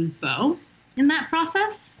having to lose Beau in that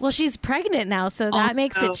process. Well, she's pregnant now, so that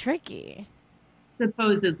makes it tricky.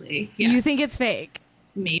 Supposedly. Yes. You think it's fake?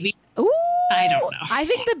 Maybe. Ooh. I don't know. I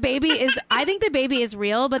think the baby is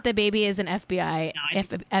real, but the baby is an FBI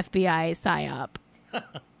FBI psyop.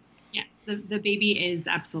 Yes, the baby is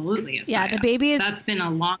absolutely a Yeah, psyop. the baby is. That's been a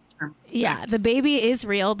long-term. Yeah, the baby is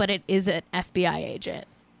real, but it is an FBI agent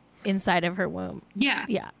inside of her womb. Yeah.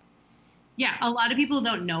 Yeah. Yeah, a lot of people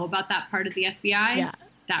don't know about that part of the FBI, Yeah.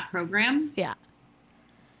 that program. Yeah. I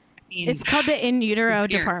mean, It's called the in utero It's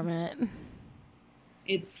scary. department.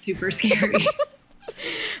 It's super scary.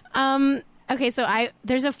 Okay, so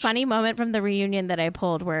there's a funny moment from the reunion that I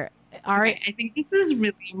pulled where Okay, I think this is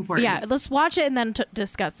really important. yeah, let's watch it and then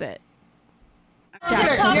discuss it. I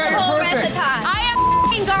am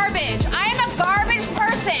f***ing garbage. I am a garbage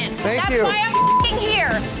person. That's why I'm f***ing here.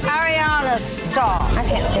 Ariana, stop. I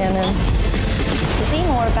can't stand him. To see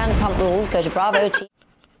more Vanderpump Rules, go to Bravo TV.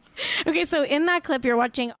 Okay, so in that clip, you're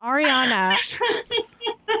watching Ariana,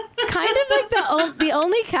 kind of like the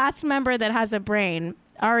only cast member that has a brain,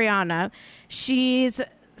 Ariana. She's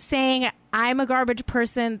saying, I'm a garbage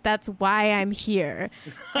person. That's why I'm here.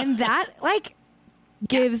 And that, like,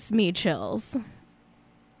 gives me chills.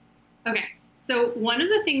 Okay, so one of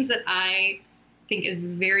the things that I think is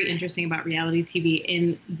very interesting about reality TV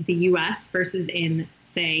in the US versus in,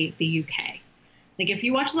 say, the UK. Like, if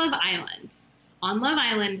you watch Love Island, on Love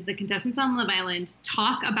Island, the contestants on Love Island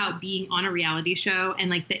talk about being on a reality show and,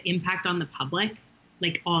 like, the impact on the public,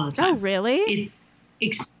 like, all the time. Oh, really? It's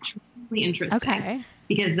extremely interesting. Okay.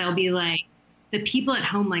 Because they'll be like, the people at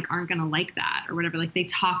home, like, aren't going to like that or whatever. Like, they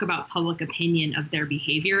talk about public opinion of their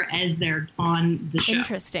behavior as they're on the show.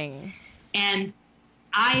 Interesting. And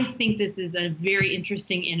I think this is a very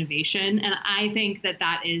interesting innovation. And I think that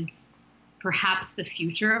that is perhaps the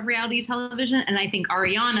future of reality television. And I think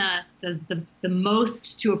Ariana does the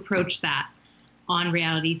most to approach that on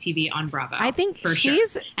reality TV on Bravo. I think for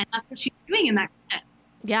she's... sure. And that's what she's doing in that clip.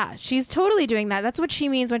 Yeah, she's totally doing that. That's what she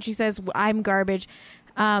means when she says, I'm garbage.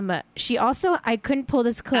 She also, I couldn't pull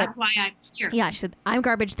this clip. That's why I'm here. Yeah, she said, I'm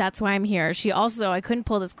garbage. That's why I'm here. She also, I couldn't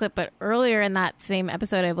pull this clip, but earlier in that same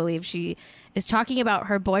episode, I believe she is talking about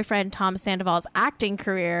her boyfriend, Tom Sandoval's acting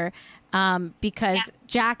career, because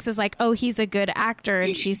Jax is like, oh, he's a good actor.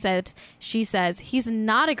 And she says, he's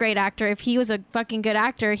not a great actor. If he was a fucking good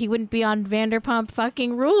actor, he wouldn't be on Vanderpump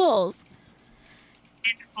fucking Rules.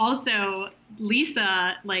 And also,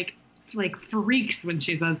 Lisa, like freaks when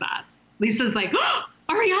she says that. Lisa's like, oh,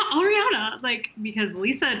 Ariana, like, because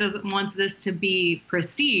Lisa doesn't want this to be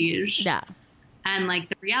prestige. Yeah. And, like,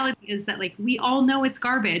 the reality is that, like, we all know it's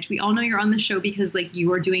garbage. We all know you're on the show because, like,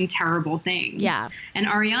 you are doing terrible things. Yeah. And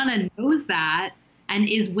Ariana knows that and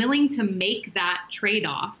is willing to make that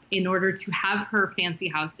trade-off in order to have her fancy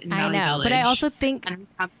house in Valley Village. But I also think... And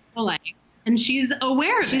have LA. And she's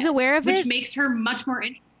aware of it. She's aware of it. Which makes her much more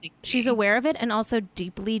interesting. She's aware of it and also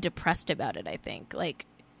deeply depressed about it, I think. Like,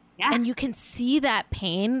 yeah. And you can see that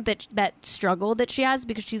pain, that struggle that she has,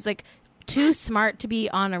 because she's like too smart to be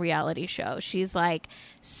on a reality show. She's like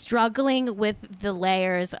struggling with the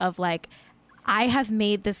layers of like, I have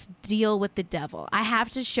made this deal with the devil. I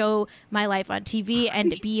have to show my life on TV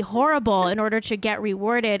and be horrible in order to get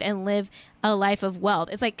rewarded and live a life of wealth.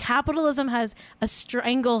 It's like capitalism has a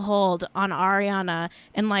stranglehold on Ariana,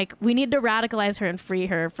 and like we need to radicalize her and free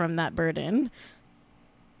her from that burden.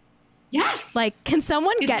 Yes. Like, can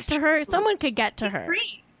someone get to her? Someone could get to her.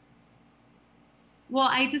 Free. Well,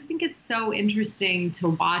 I just think it's so interesting to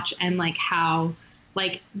watch, and like how,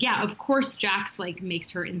 like, yeah, of course Jax like makes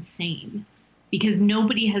her insane, because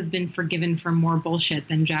nobody has been forgiven for more bullshit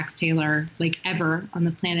than Jax Taylor, like, ever on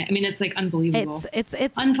the planet. I mean, it's like unbelievable.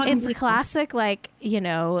 It's classic, like, you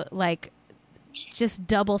know, like just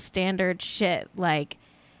double standard shit. Like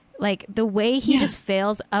the way he just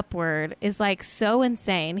fails upward is like so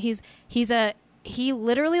insane. He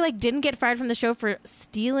literally like didn't get fired from the show for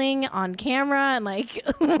stealing on camera and like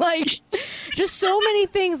just so many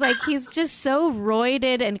things. Like he's just so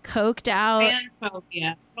roided and coked out.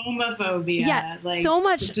 Transphobia, homophobia, yeah, like so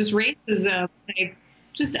much, just racism, like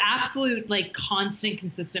just absolute like constant,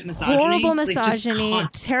 consistent misogyny, horrible misogyny,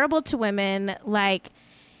 like, terrible to women. Like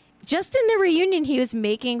just in the reunion, he was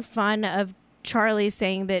making fun of Charlie,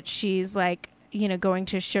 saying that she's like, you know, going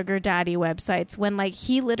to sugar daddy websites when like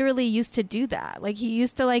he literally used to do that. Like he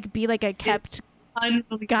used to like be like a kept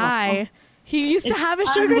guy. He used to have a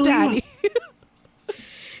sugar daddy.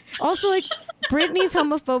 Also, like Britney's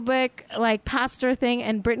homophobic like pastor thing,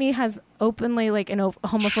 and Britney has openly like an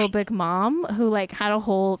homophobic mom who like had a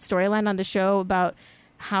whole storyline on the show about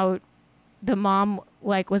how the mom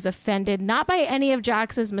like was offended not by any of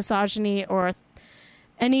Jax's misogyny or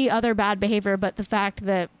any other bad behavior, but the fact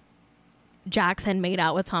that Jax had made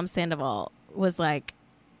out with Tom Sandoval was like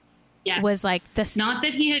Yes. was like Not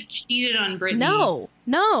that he had cheated on Brittany.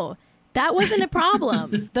 No. That wasn't a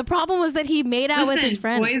problem. The problem was that he made out with his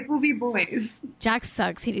friend. Boys will be boys. Jack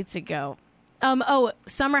sucks. He needs to go.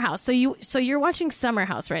 Summer House. So you're watching Summer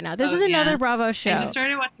House right now. This is another Bravo show. I just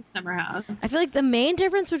started watching Summer House. I feel like the main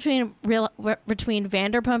difference between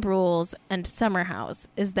Vanderpump Rules and Summer House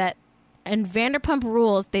is that in Vanderpump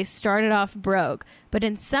Rules they started off broke, but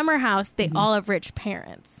in Summer House they all have rich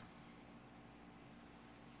parents.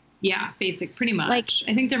 Yeah, pretty much. Like,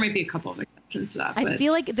 I think there might be a couple of exceptions to that. I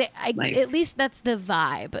feel like at least that's the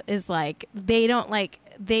vibe. Is like they're not like,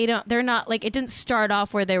 it didn't start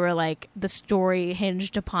off where they were like the story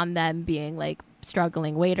hinged upon them being like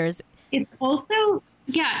struggling waiters. It's also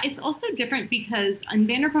different because on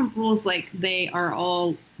Vanderpump Rules, like they're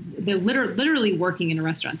literally working in a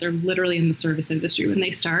restaurant. They're literally in the service industry when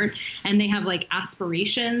they start, and they have like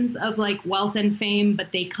aspirations of like wealth and fame,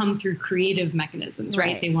 but they come through creative mechanisms,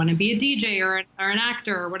 right? They want to be a DJ or an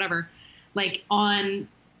actor or whatever. Like on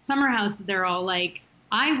Summer House, they're all like,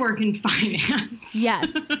 I work in finance.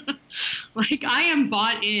 Yes. Like I am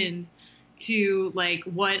bought in to like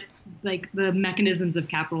what like the mechanisms of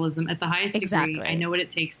capitalism at the highest degree. I know what it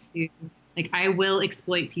takes to like I will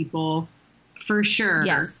exploit people for sure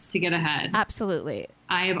to get ahead. Absolutely.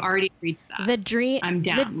 I have already reached that. I'm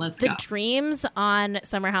down. Let's go. The dreams on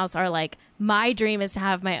Summer House are like, my dream is to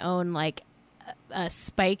have my own like a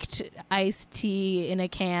spiked iced tea in a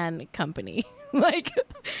can company. Like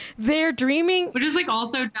they're dreaming, which is like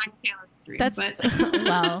also Jack Taylor's dream.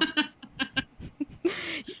 Well.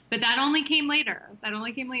 But that only came later.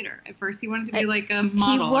 At first, he wanted to be like a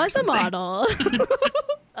model. He was a model,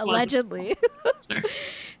 allegedly. Sure.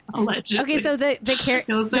 Allegedly. Okay, so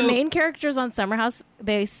the main characters on Summer House,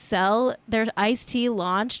 they sell their iced tea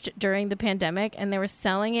launched during the pandemic, and they were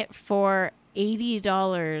selling it for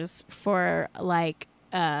 $80 for like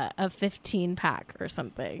a 15-pack or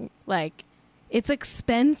something. Like, it's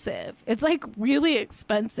expensive. It's like really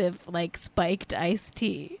expensive, like spiked iced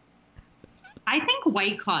tea. I think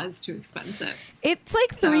White Claw is too expensive. It's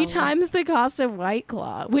like 3 times the cost of White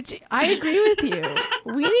Claw, which I agree with you.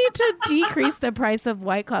 We need to decrease the price of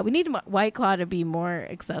White Claw. We need White Claw to be more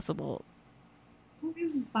accessible.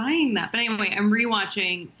 Who's buying that? But anyway, I'm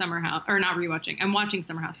rewatching Summer House, or not rewatching. I'm watching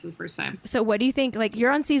Summer House for the first time. So what do you think? Like,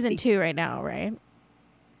 you're on season 2 right now, right?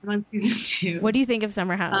 I'm on season 2. What do you think of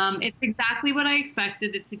Summer House? It's exactly what I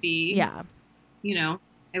expected it to be. Yeah. You know,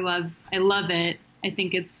 I love it. I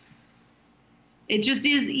think it just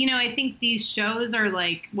is, you know, I think these shows are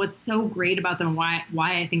like, what's so great about them, why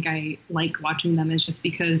I think I like watching them is just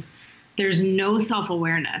because there's no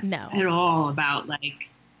self-awareness at all about like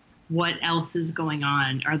what else is going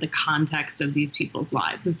on or the context of these people's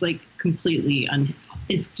lives. It's like completely,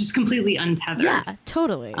 it's just completely untethered. Yeah,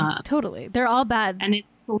 totally. Totally. They're all bad. And it's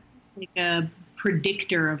sort of like a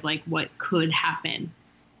predictor of like what could happen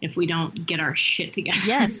if we don't get our shit together.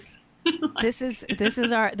 Yes. This is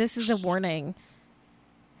a warning.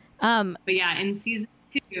 But yeah, in season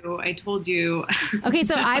 2, I told you. Okay,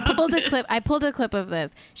 so I pulled a clip of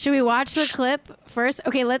this. Should we watch the clip first?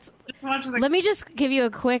 Okay, let me just give you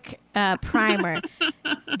a quick primer.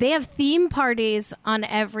 They have theme parties on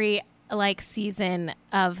every like season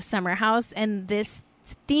of Summer House, and this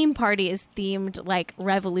theme party is themed like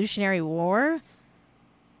Revolutionary War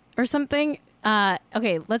or something.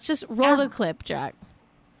 Okay, let's just roll the clip, Jack.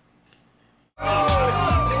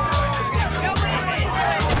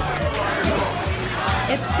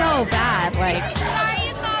 It's so bad. Like,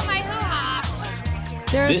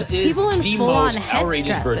 there's people in full-on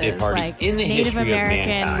outrageous birthday party like in the Native history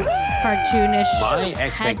American, of mankind. Cartoonish. My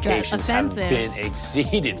expectations have been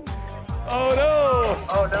exceeded. Oh no!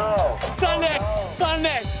 Oh no! Sunday!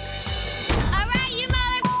 Sunday! All right, you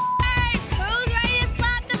motherfuckers! Who's ready to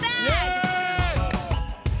slap the bag? Yes!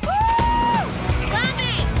 Slap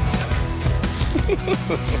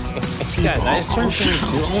me! Yeah, nice turn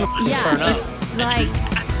too. I'm gonna turn up. It's like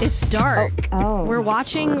it's dark. We're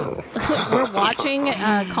watching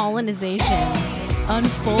colonization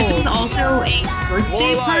unfold. This is also a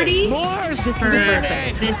birthday party This is for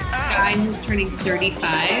perfect. this guy who's turning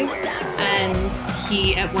 35, and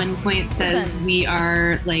he at one point says we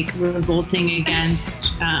are like revolting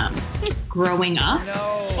against growing up,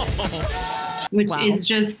 which is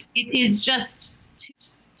just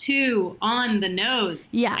too on the nose.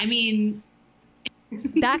 Yeah, I mean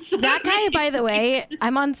that guy. By the way,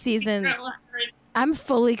 I'm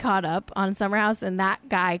fully caught up on Summer House, and that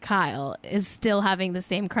guy Kyle is still having the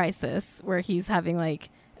same crisis where he's having like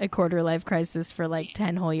a quarter life crisis for like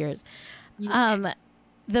 10 whole years.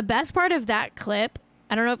 The best part of that clip,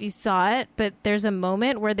 I don't know if you saw it, but there's a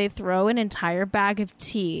moment where they throw an entire bag of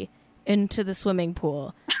tea into the swimming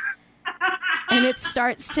pool. And it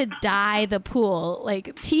starts to dye the pool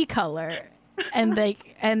like tea color. And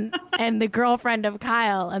the girlfriend of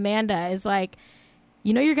Kyle, Amanda, is like,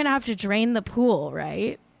 you know, you're going to have to drain the pool,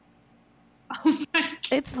 right? Oh my God.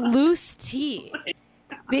 It's loose tea.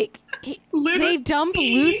 They dump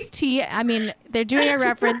loose tea. I mean, they're doing a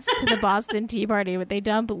reference to the Boston Tea Party, but they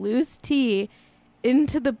dump loose tea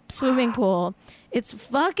into the swimming pool. It's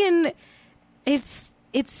fucking, it's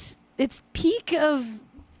peak of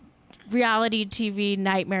reality TV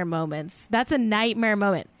nightmare moments. That's a nightmare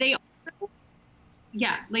moment. They also,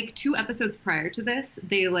 like 2 episodes prior to this,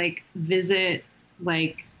 they like visit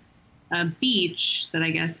like a beach that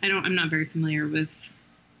I guess, I'm not very familiar with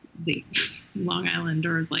the Long Island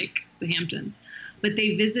or like the Hamptons, but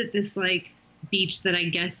they visit this like beach that I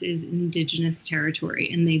guess is indigenous territory,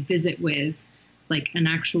 and they visit with like an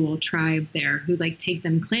actual tribe there who like take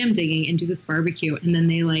them clam digging and do this barbecue, and then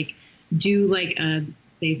they like do like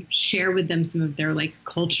they share with them some of their like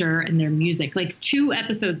culture and their music, like 2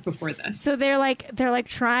 episodes before this. So they're like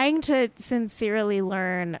trying to sincerely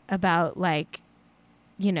learn about like,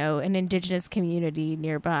 you know, an indigenous community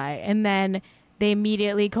nearby, and then they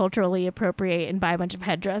immediately culturally appropriate and buy a bunch of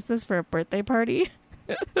headdresses for a birthday party.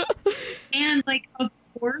 And like, of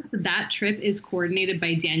course, that trip is coordinated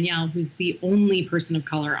by Danielle, who's the only person of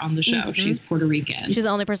color on the show. Mm-hmm. She's Puerto Rican. She's the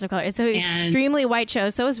only person of color. It's an extremely white show.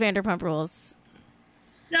 So is Vanderpump Rules.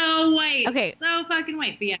 So white. Okay. So fucking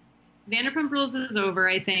white. But yeah, Vanderpump Rules is over,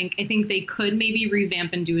 I think. I think they could maybe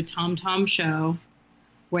revamp and do a Tom Tom show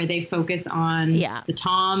where they focus on the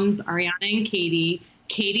Toms, Ariana and Katie.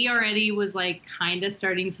 Katie already was like kind of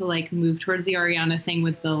starting to like move towards the Ariana thing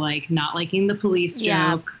with the like not liking the police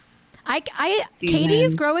joke. Katie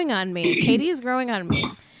is growing on me. Katie is growing on me.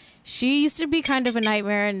 She used to be kind of a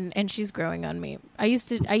nightmare, and she's growing on me. I used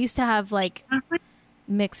to have like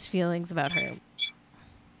mixed feelings about her.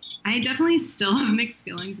 I definitely still have mixed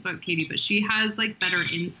feelings about Katie, but she has like better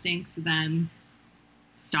instincts than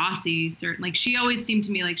Stassi. Certain, like she always seemed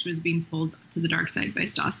to me like she was being pulled to the dark side by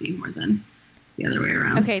Stassi more than the other way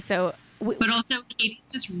around. Okay, so but also Katie's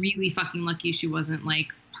just really fucking lucky she wasn't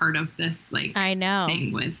like part of this like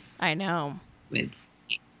thing with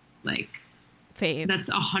like Faith. That's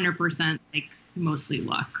 100% like mostly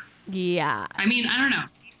luck. Yeah. I mean, I don't know.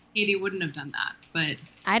 Katie wouldn't have done that, but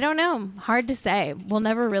I don't know. Hard to say. We'll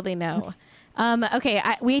never really know. Okay,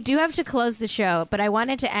 we do have to close the show, but I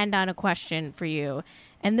wanted to end on a question for you.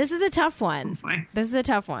 And this is a tough one. This is a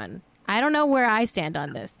tough one. I don't know where I stand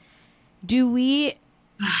on this. Do we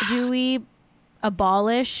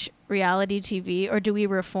abolish reality TV, or do we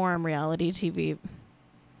reform reality TV?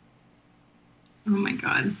 Oh my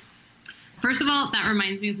God. First of all, that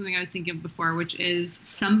reminds me of something I was thinking of before, which is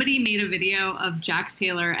somebody made a video of Jax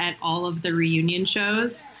Taylor at all of the reunion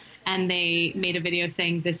shows, and they made a video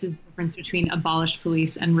saying this is the difference between abolish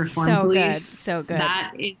police and reform police. So good.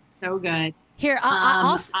 That is so good. Here,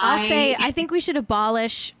 I'll say I think we should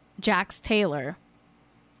abolish Jax Taylor.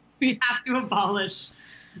 We have to abolish.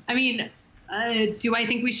 I mean, do I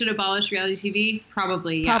think we should abolish reality TV?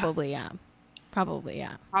 Probably, yeah. Probably, yeah. Probably,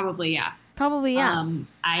 yeah. Probably, yeah. Probably, yeah.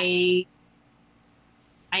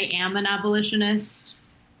 I am an abolitionist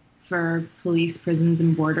for police, prisons,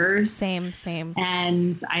 and borders. Same.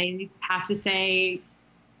 And I have to say,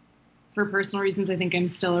 for personal reasons, I think I'm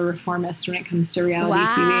still a reformist when it comes to reality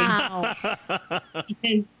TV.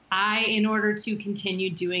 Because in order to continue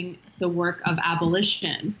doing the work of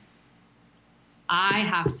abolition, I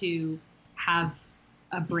have to have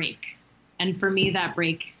a break. And for me, that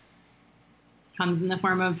break comes in the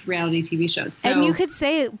form of reality TV shows. So, and you could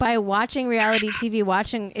say by watching reality TV,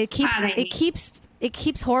 it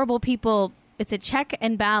keeps horrible people. It's a check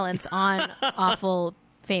and balance on awful,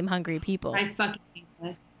 fame-hungry people. I fucking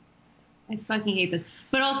hate this.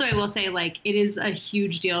 But also, I will say, like, it is a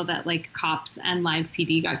huge deal that like Cops and Live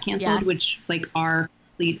PD got canceled, which like are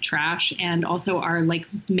complete trash, and also are like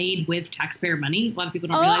made with taxpayer money. A lot of people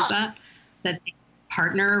don't realize that they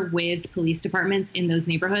partner with police departments in those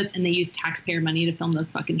neighborhoods, and they use taxpayer money to film those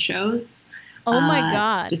fucking shows. Oh my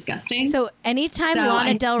God. It's disgusting. So anytime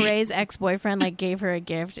Lana Del Rey's ex-boyfriend like gave her a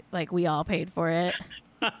gift, like we all paid for it.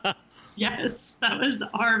 Yes, that was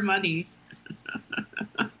our money.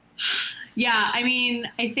 Yeah, I mean,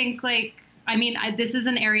 I think this is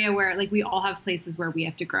an area where like we all have places where we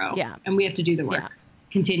have to grow, and we have to do the work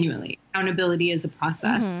continually. Accountability is a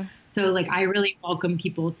process. Mm-hmm. So like I really welcome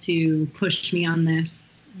people to push me on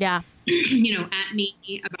this. Yeah. At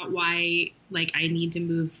me about why like I need to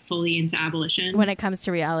move fully into abolition when it comes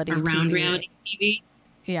to reality TV.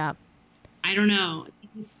 Yeah. I don't know.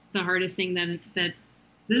 This is the hardest thing that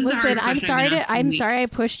This is Listen, I'm sorry I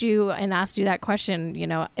pushed you and asked you that question. You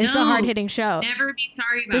know, it's a hard hitting show. Never be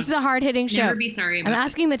sorry about it. This is a hard hitting show. Never be sorry about it. I'm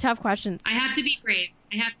asking the tough questions. I have to be brave.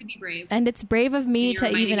 And it's brave of me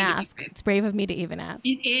to even ask. It's brave of me to even ask.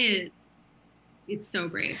 It is. It's so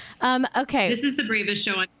brave. Okay. This is the bravest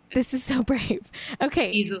show on. This is so brave.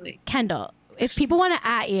 Okay. Easily. Kendall, if people want to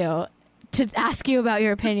at you to ask you about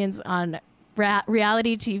your opinions on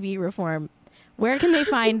reality TV reform, where can they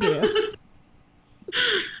find you?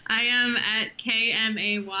 I am at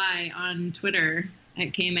KMAY on Twitter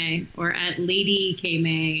at KMay, or at Lady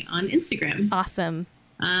KMay on Instagram. Awesome.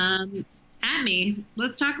 At me.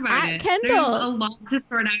 Let's talk about it. Kendall. There's a lot to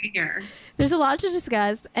sort out here. There's a lot to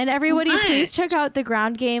discuss. And everybody, please check out the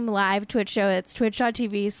Ground Game live Twitch show. It's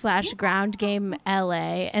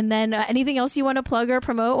twitch.tv/GroundGameLA. And then anything else you want to plug or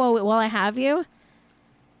promote while I have you?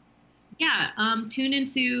 Yeah, tune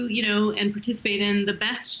into, and participate in the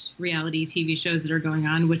best reality TV shows that are going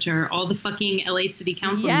on, which are all the fucking LA City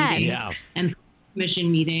Council meetings and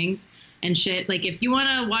commission meetings and shit. Like, if you want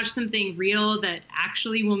to watch something real that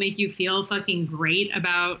actually will make you feel fucking great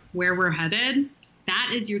about where we're headed,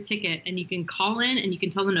 that is your ticket. And you can call in and you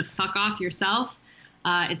can tell them to fuck off yourself.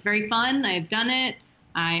 It's very fun. I've done it.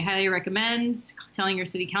 I highly recommend telling your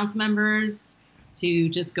city council members to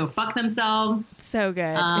just go fuck themselves. So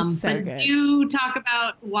good. It's so but good. Do talk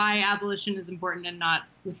about why abolition is important and not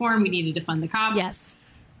reform. We need to defund the cops. Yes.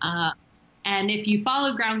 And if you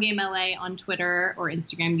follow Ground Game LA on Twitter or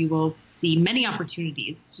Instagram, you will see many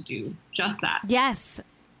opportunities to do just that. Yes.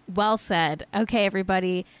 Well said. Okay,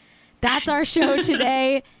 everybody. That's our show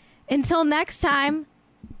today. Until next time,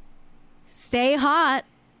 stay hot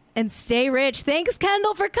and stay rich. Thanks,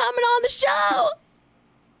 Kendall, for coming on the show.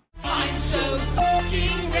 I'm so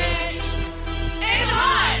fucking